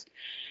the US,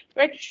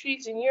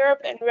 registries in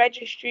Europe, and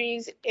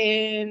registries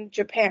in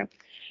Japan.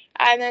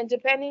 And then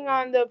depending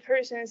on the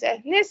person's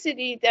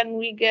ethnicity, then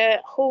we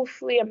get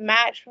hopefully a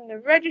match from the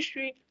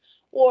registry,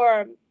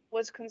 or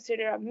what's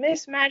considered a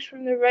mismatch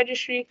from the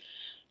registry.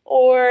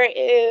 Or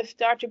if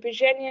Dr.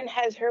 Bajenian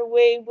has her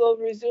way, we'll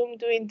resume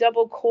doing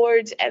double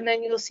cords, and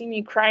then you'll see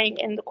me crying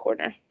in the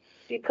corner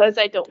because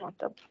I don't want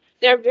them.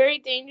 They're very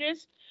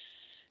dangerous.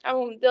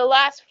 The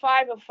last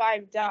 5 of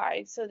 5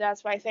 died, so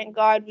that's why, thank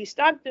God, we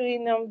stopped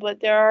doing them,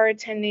 but there are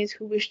attendees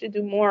who wish to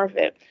do more of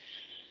it.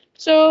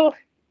 So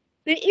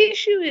the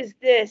issue is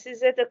this,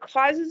 is that the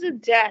causes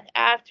of death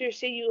after,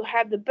 say, you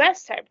have the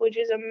best type, which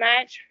is a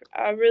match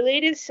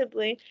related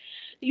sibling,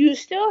 you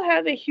still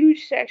have a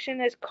huge section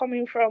that's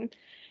coming from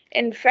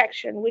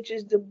infection, which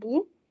is the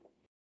blue.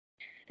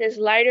 There's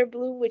lighter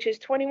blue, which is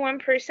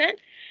 21%.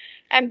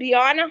 And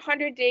beyond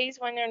 100 days,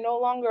 when they're no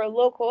longer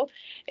local,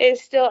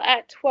 is still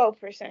at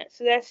 12%.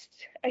 So that's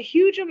a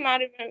huge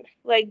amount of,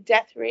 like,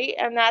 death rate.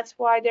 And that's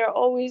why they're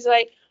always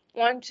like,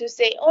 want to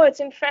say, oh,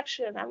 it's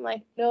infection. I'm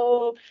like,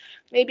 no,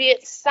 maybe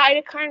it's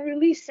cytokine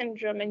release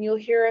syndrome, and you'll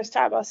hear us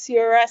talk about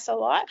CRS a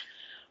lot.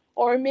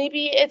 Or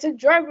maybe it's a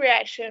drug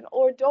reaction.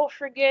 Or don't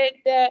forget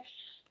that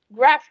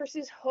graft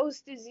versus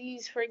host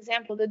disease, for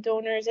example, the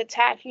donor is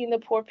attacking the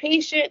poor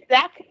patient.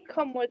 That can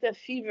come with a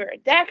fever.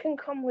 That can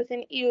come with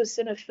an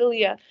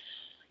eosinophilia.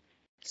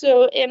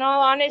 So in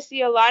all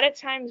honesty, a lot of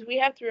times we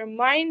have to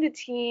remind the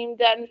team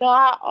that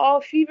not all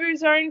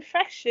fevers are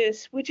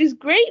infectious, which is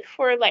great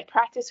for, like,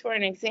 practice for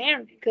an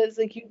exam, because,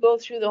 like, you go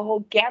through the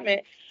whole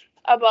gamut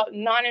about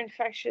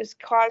non-infectious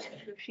causes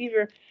of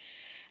fever.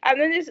 And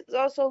then this is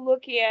also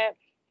looking at,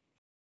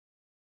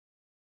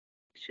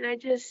 should I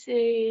just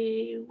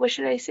say, what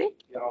should I say?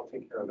 Yeah, I'll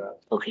take care of that.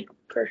 Okay,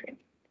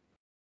 perfect.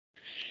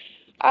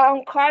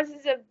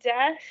 Causes of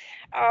death,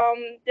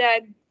 that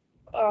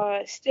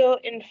still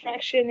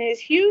infection is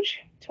huge,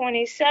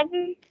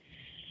 27,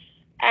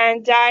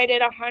 and died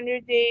at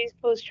 100 days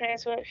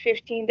post-transplant,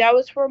 15. That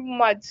was for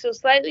MUD, so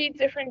slightly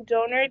different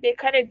donor. They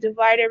kind of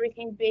divide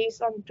everything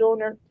based on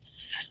donor.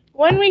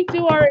 When we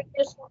do our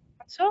initial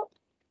consult,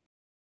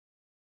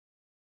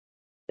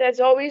 That's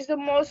always the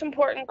most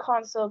important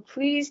consult.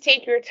 Please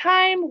take your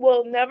time.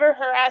 We'll never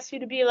harass you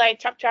to be like,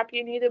 chop, chop,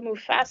 you need to move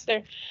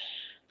faster.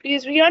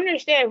 Because we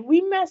understand if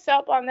we mess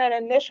up on that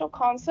initial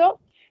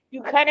consult,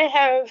 you kind of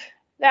have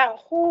that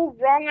whole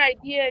wrong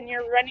idea and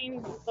you're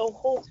running the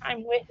whole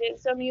time with it.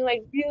 So I mean,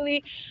 like,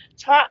 really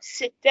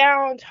sit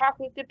down, talk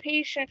with the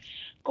patient,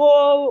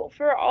 go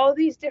for all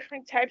these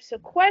different types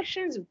of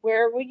questions.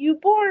 Where were you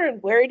born?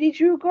 Where did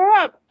you grow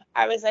up?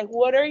 I was like,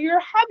 what are your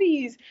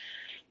hobbies?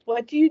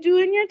 What do you do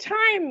in your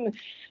time?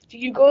 Do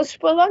you go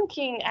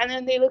spelunking? And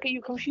then they look at you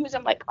confused.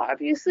 I'm like,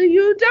 obviously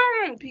you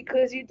don't,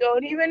 because you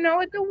don't even know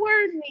what the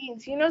word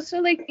means, you know? So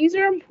like, these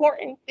are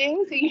important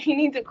things that you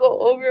need to go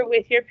over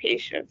with your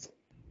patients.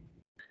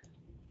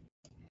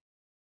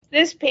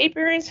 This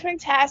paper is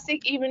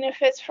fantastic, even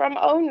if it's from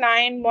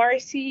 2009.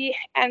 Marcy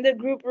and the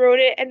group wrote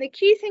it. And the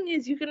key thing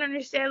is you can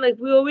understand, like,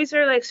 we always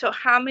are like, so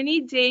how many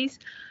days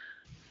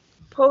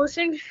post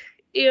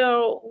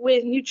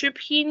with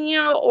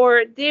neutropenia,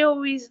 or they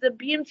always, the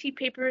BMT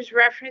papers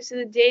reference to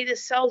the day the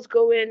cells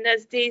go in,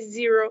 that's day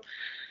 0.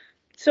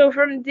 So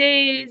from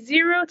day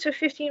 0 to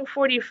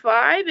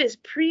 1545 is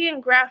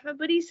pre-engraftment,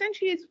 but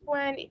essentially it's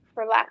when,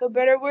 for lack of a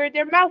better word,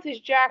 their mouth is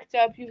jacked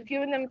up. You've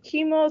given them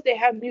chemo, they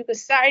have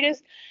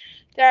mucositis,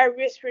 they're at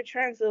risk for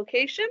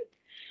translocation.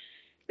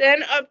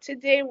 Then up to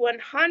day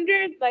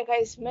 100, like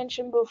I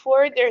mentioned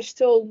before, they're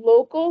still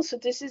local. So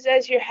this is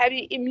as you're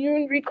having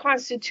immune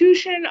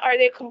reconstitution. Are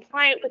they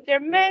compliant with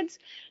their meds?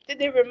 Did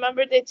they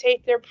remember to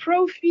take their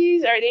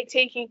prophies? Are they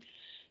taking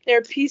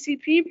their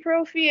PCP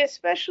prophy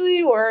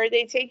especially, or are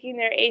they taking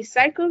their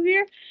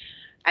acyclovir?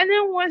 And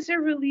then once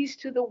they're released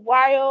to the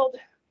wild,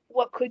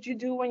 what could you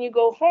do when you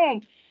go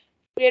home?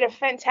 We had a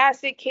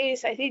fantastic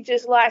case, I think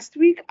just last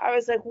week. I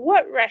was like,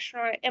 what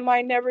restaurant am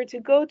I never to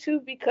go to?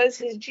 Because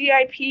his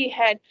GIP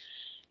had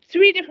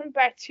 3 different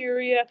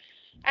bacteria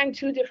and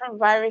 2 different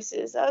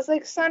viruses. I was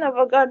like, son of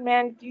a gun,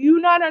 man, do you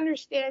not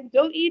understand?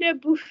 Don't eat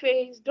at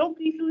buffets. Don't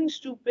be doing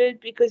stupid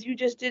because you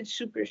just did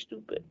super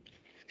stupid.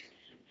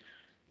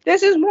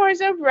 This is more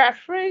as a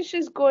reference,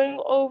 just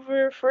going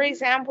over, for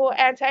example,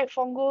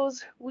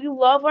 antifungals. We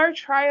love our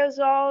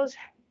triazoles.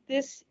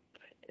 This,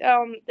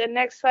 the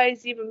next slide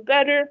is even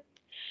better.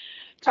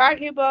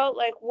 Talking about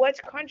like what's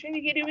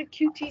contraindicated with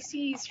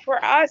QTCs.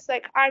 For us,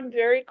 like, I'm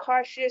very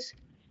cautious.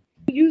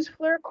 We use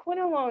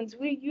fluoroquinolones,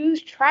 we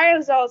use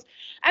triazoles,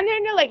 and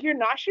they're like, you're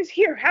nauseous,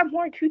 here, have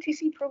more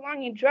QTC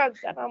prolonging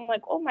drugs. And I'm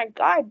like, oh my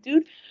God,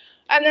 dude.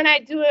 And then I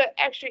do an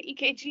extra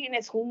EKG and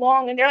it's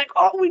long, and they're like,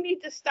 oh, we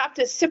need to stop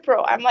the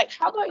Cipro. I'm like,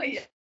 how about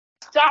you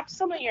stop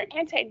some of your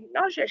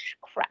anti-nausea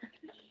crap?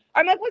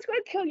 I'm like, what's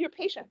going to kill your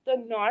patient, the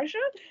nausea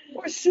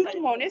or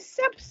Pseudomonas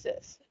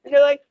sepsis? And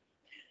they're like,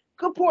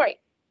 good point.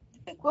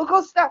 We'll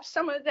go stop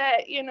some of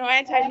that,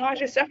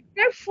 anti-nausea stuff.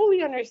 I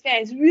fully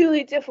understand. It's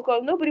really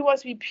difficult. Nobody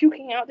wants to be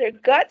puking out their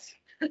guts.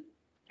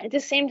 At the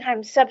same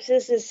time,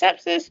 sepsis is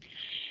sepsis,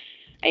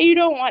 and you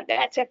don't want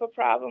that type of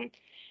problem.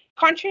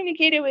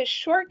 Contraindicated with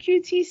short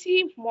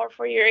QTC, more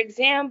for your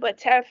exam, but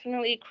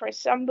definitely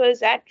Cresemba is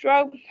that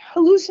drug.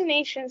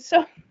 Hallucinations.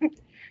 So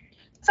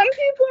some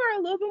people are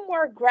a little bit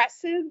more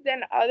aggressive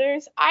than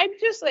others. I'm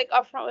just like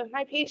upfront with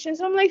my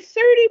patients. I'm like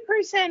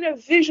 30%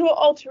 of visual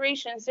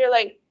alterations. They're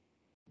like,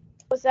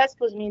 what's that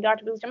supposed to mean,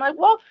 Dr. Booth? I'm like,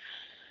 well,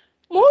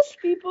 most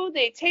people,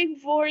 they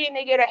take Vori and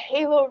they get a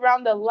halo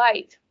around the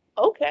light.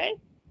 Okay.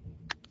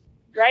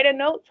 Write a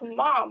note to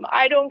mom.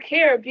 I don't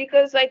care,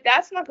 because like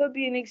that's not going to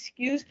be an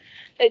excuse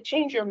to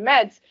change your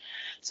meds.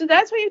 So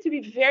that's why you have to be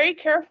very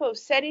careful of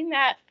setting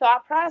that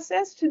thought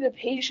process to the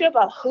patient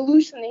about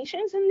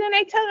hallucinations. And then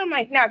I tell them,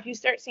 like, now if you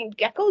start seeing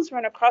geckos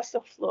run across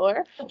the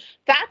floor,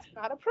 that's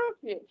not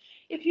appropriate.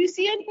 If you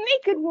see a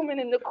naked woman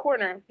in the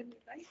corner,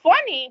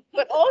 funny,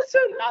 but also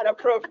not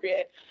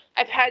appropriate.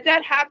 I've had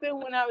that happen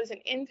when I was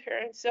an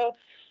intern, so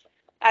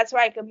that's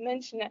why I could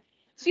mention it.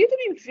 So you have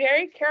to be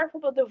very careful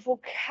about the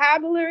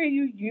vocabulary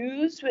you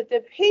use with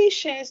the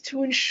patients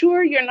to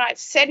ensure you're not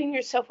setting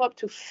yourself up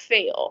to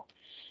fail.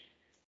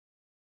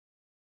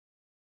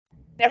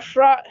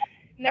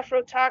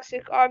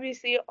 Nephrotoxic,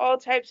 obviously, all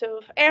types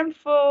of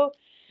ampho.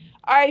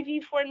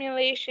 IV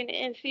formulation,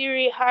 in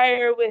theory,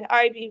 higher with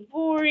IV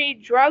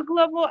Vori. Drug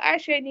level,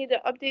 actually, I need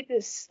to update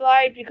this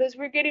slide because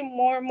we're getting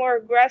more and more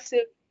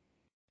aggressive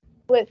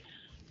with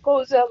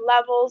Goza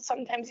levels,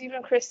 sometimes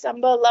even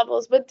Cresemba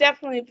levels, but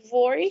definitely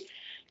Vori.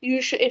 You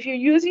should, if you're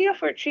using it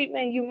for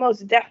treatment, you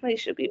most definitely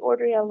should be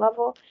ordering a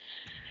level.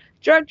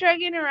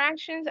 Drug-drug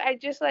interactions, I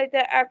just like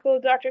to echo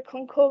Dr.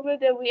 Klunkova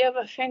that we have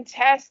a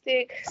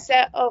fantastic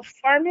set of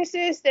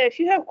pharmacists that if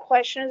you have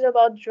questions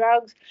about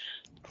drugs,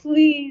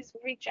 please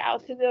reach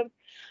out to them.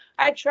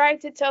 I try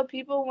to tell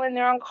people when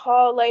they're on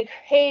call, like,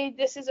 hey,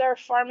 this is our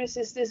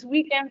pharmacist this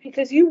weekend,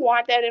 because you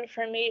want that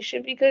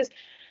information, because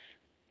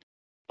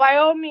by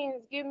all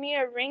means, give me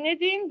a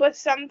ring-a-ding, but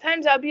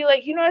sometimes I'll be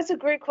like, that's a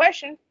great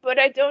question, but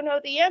I don't know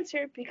the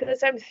answer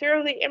because I'm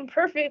thoroughly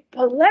imperfect,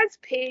 but let's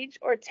page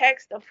or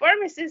text the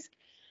pharmacist,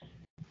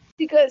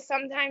 because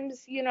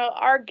sometimes,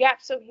 our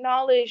gaps of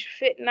knowledge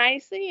fit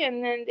nicely,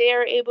 and then they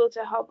are able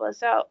to help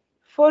us out.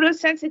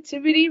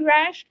 Photosensitivity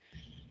rash,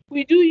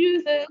 We do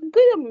use a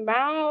good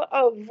amount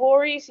of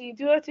VORI, so you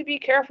do have to be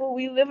careful.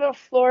 We live in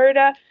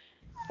Florida.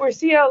 We're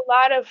seeing a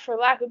lot of, for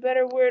lack of a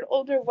better word,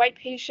 older white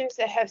patients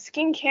that have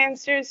skin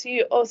cancer, so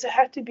you also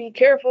have to be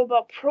careful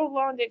about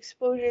prolonged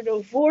exposure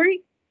to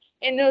VORI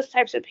in those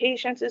types of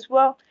patients as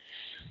well.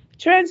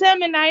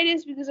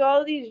 Transaminitis, because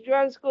all of these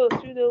drugs go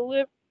through the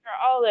liver,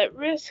 are all at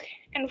risk.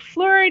 And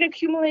fluoride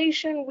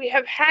accumulation, we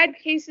have had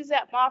cases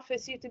at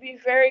Moffitt, so you have to be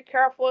very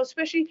careful,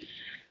 especially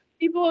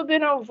people who have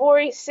been on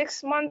VORI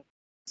 6 months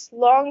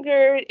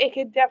longer. It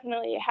could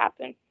definitely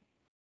happen.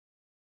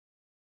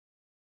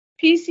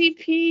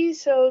 PCP,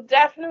 so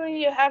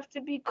definitely you have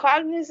to be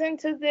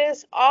cognizant of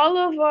this. All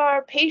of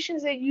our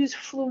patients that use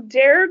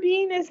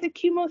fludarabine as the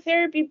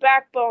chemotherapy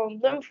backbone,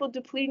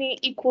 lymphodepleting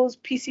equals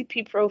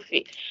PCP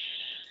prophy.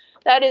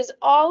 That is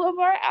all of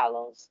our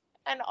aloes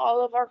and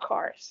all of our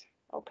CARs,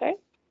 okay?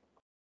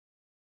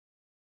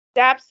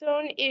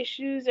 Dapsone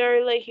issues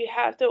are like you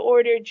have to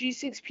order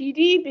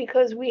G6PD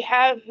because we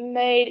have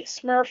made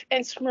Smurf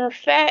and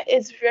Smurfette.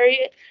 It's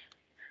very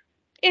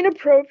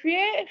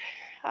inappropriate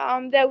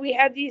that we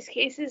have these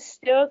cases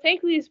still.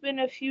 Thankfully, it's been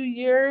a few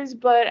years,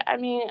 but I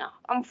mean,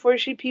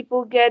 unfortunately,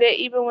 people get it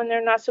even when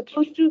they're not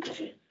supposed to.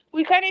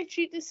 We kind of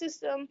cheat the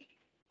system.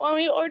 When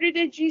we order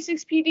the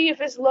G6PD, if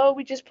it's low,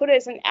 we just put it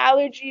as an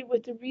allergy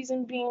with the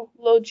reason being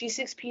low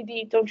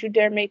G6PD. Don't you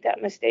dare make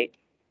that mistake.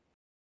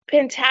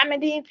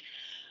 Pentamidine.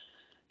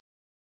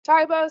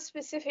 Talk about a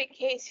specific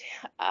case.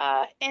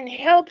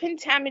 Inhaled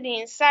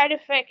pentamidine, side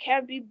effect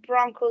can be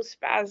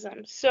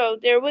bronchospasm. So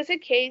there was a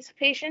case,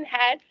 patient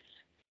had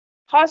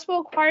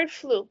hospital-acquired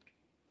flu.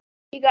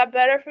 He got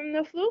better from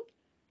the flu,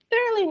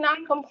 thoroughly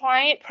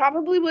non-compliant,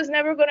 probably was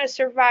never going to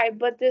survive,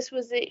 but this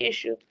was the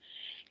issue.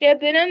 He had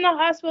been in the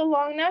hospital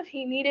long enough.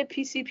 He needed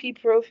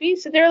PCP prophy.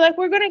 So they're like,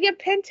 we're going to get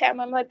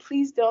Pentam. I'm like,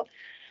 please don't.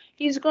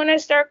 He's going to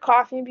start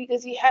coughing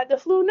because he had the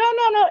flu. No,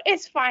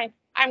 it's fine.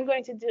 I'm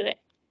going to do it.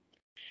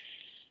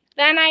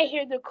 Then I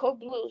hear the code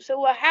blue. So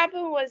what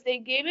happened was they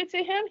gave it to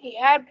him. He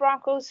had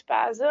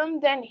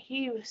bronchospasm. Then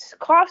he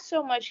coughed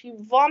so much he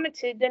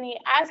vomited. Then he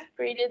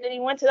aspirated. Then he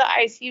went to the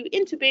ICU,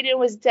 intubated, and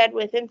was dead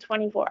within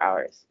 24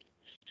 hours.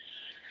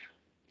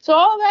 So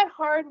all that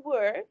hard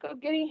work of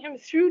getting him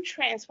through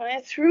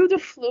transplant, through the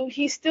flu,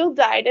 he still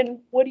died. And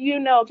what do you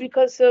know?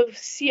 Because of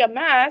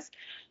CMS,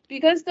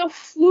 because the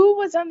flu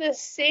was on the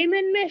same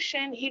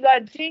admission, he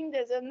got dinged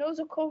as a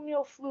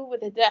nosocomial flu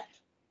with a death,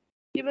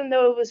 even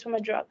though it was from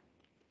a drug.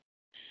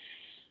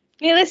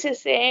 Needless to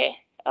say,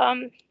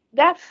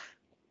 that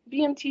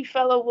BMT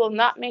fellow will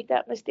not make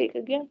that mistake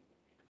again.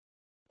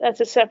 That's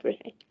a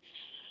separate thing.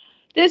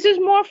 This is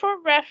more for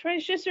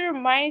reference, just to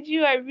remind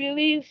you, I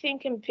really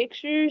think in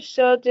pictures.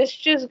 So this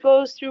just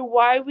goes through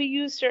why we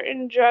use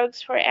certain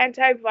drugs for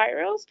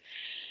antivirals.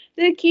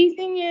 The key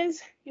thing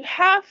is you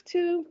have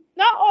to,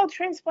 not all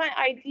transplant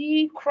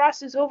ID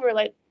crosses over,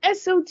 like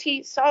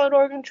SOT, solid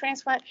organ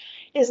transplant,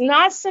 is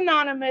not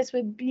synonymous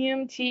with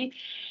BMT,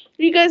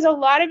 because a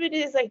lot of it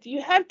is like, do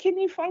you have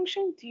kidney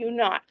function? Do you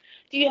not?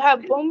 Do you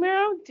have bone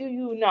marrow? Do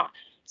you not?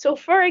 So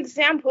for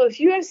example, if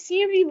you have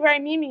CMV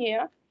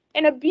viremia,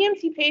 and a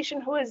BMT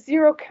patient who has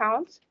 0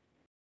 counts,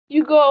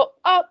 you go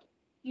up,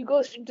 you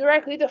go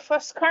directly to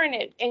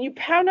foscarnet, and you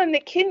pound on the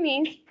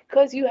kidneys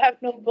because you have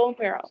no bone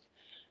marrow.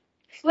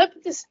 Flip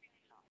this.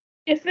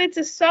 If it's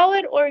a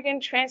solid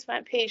organ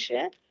transplant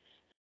patient,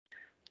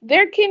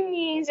 their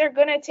kidneys are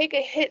going to take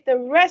a hit the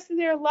rest of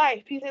their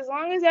life, because as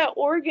long as that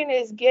organ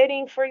is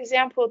getting, for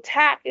example,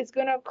 TAC, it's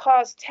going to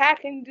cause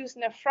TAC-induced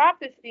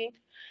nephropathy.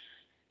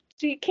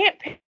 So you can't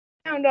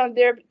pound on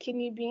their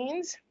kidney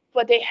beans,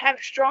 but they have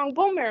strong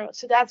bone marrow.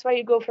 So that's why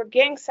you go for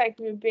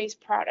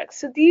ganciclovir-based products.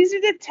 So these are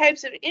the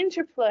types of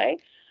interplay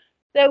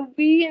that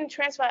we in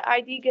Transplant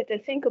ID get to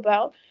think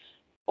about.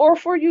 Or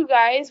for you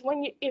guys,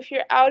 if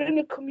you're out in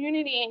the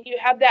community and you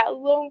have that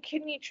lone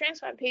kidney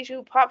transplant patient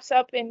who pops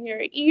up in your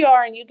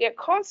ER and you get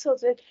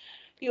consulted,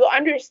 you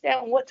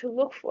understand what to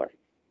look for.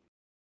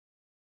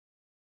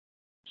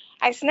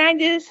 I snagged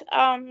this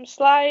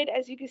slide,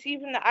 as you can see,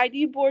 from the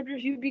ID board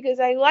review because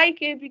I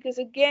like it, because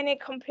again,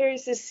 it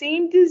compares the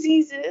same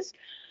diseases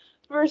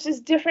versus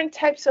different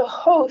types of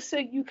hosts, so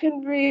you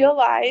can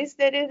realize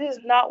that it is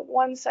not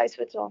one size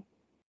fits all.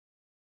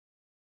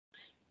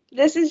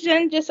 This is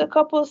just a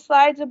couple of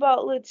slides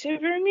about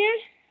lativiremir.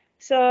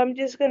 So I'm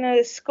just going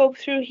to scope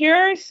through. Here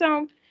are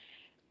some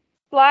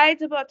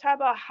slides talk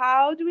about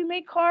how do we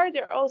make CAR.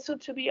 There are also,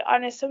 to be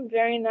honest, some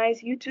very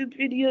nice YouTube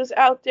videos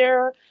out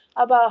there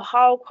about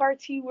how CAR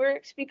T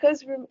works,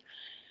 because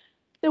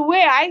the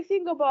way I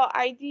think about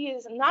ID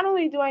is not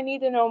only do I need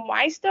to know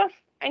my stuff,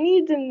 I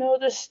need to know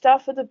the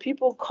stuff of the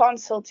people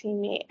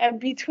consulting me. And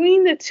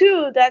between the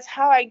two, that's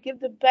how I give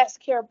the best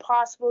care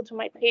possible to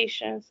my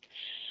patients.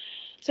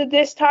 So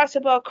this talks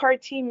about CAR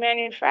T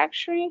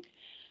manufacturing.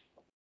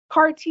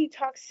 CAR T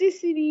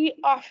toxicity,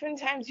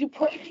 oftentimes you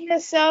put in the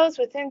cells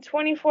within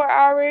 24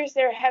 hours,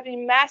 they're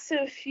having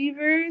massive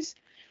fevers.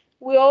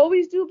 We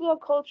always do blood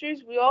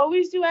cultures, we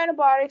always do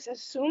antibiotics,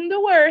 assume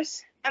the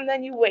worst, and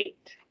then you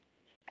wait.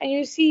 and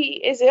you see,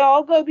 is it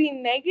all going to be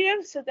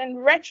negative? So then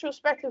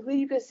retrospectively,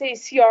 you could say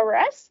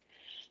CRS.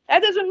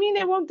 That doesn't mean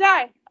they won't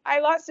die. I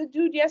lost a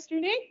dude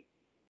yesterday,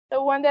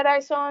 the one that I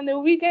saw on the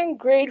weekend,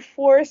 grade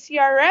 4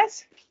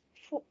 CRS,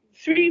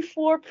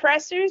 3-4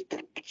 pressors,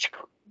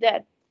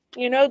 dead.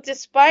 You know,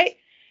 despite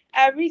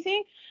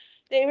everything,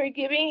 they were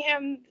giving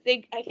him,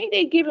 I think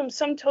they gave him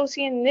some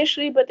Tocine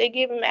initially, but they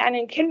gave him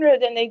anakinra,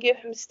 then they gave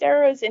him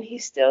steroids, and he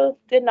still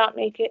did not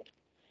make it.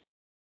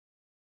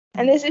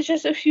 And this is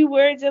just a few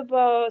words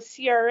about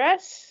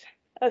CRS,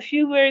 a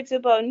few words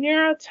about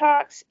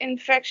neurotox,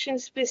 infection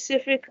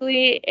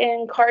specifically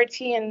in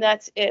CAR-T, and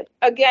that's it.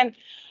 Again,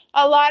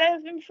 a lot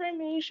of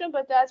information,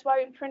 but that's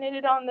why we printed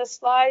it on the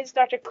slides,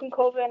 Dr.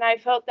 Kunkova, and I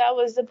felt that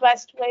was the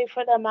best way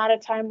for the amount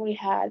of time we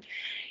had.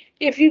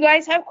 If you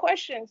guys have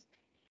questions,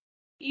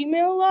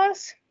 email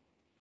us.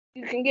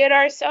 You can get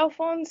our cell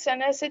phone,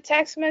 send us a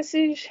text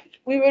message.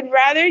 We would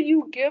rather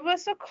you give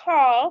us a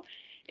call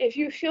if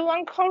you feel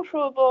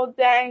uncomfortable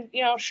than,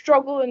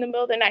 struggle in the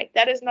middle of the night.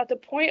 That is not the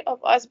point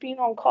of us being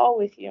on call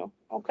with you,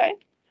 okay?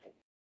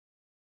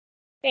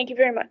 Thank you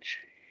very much.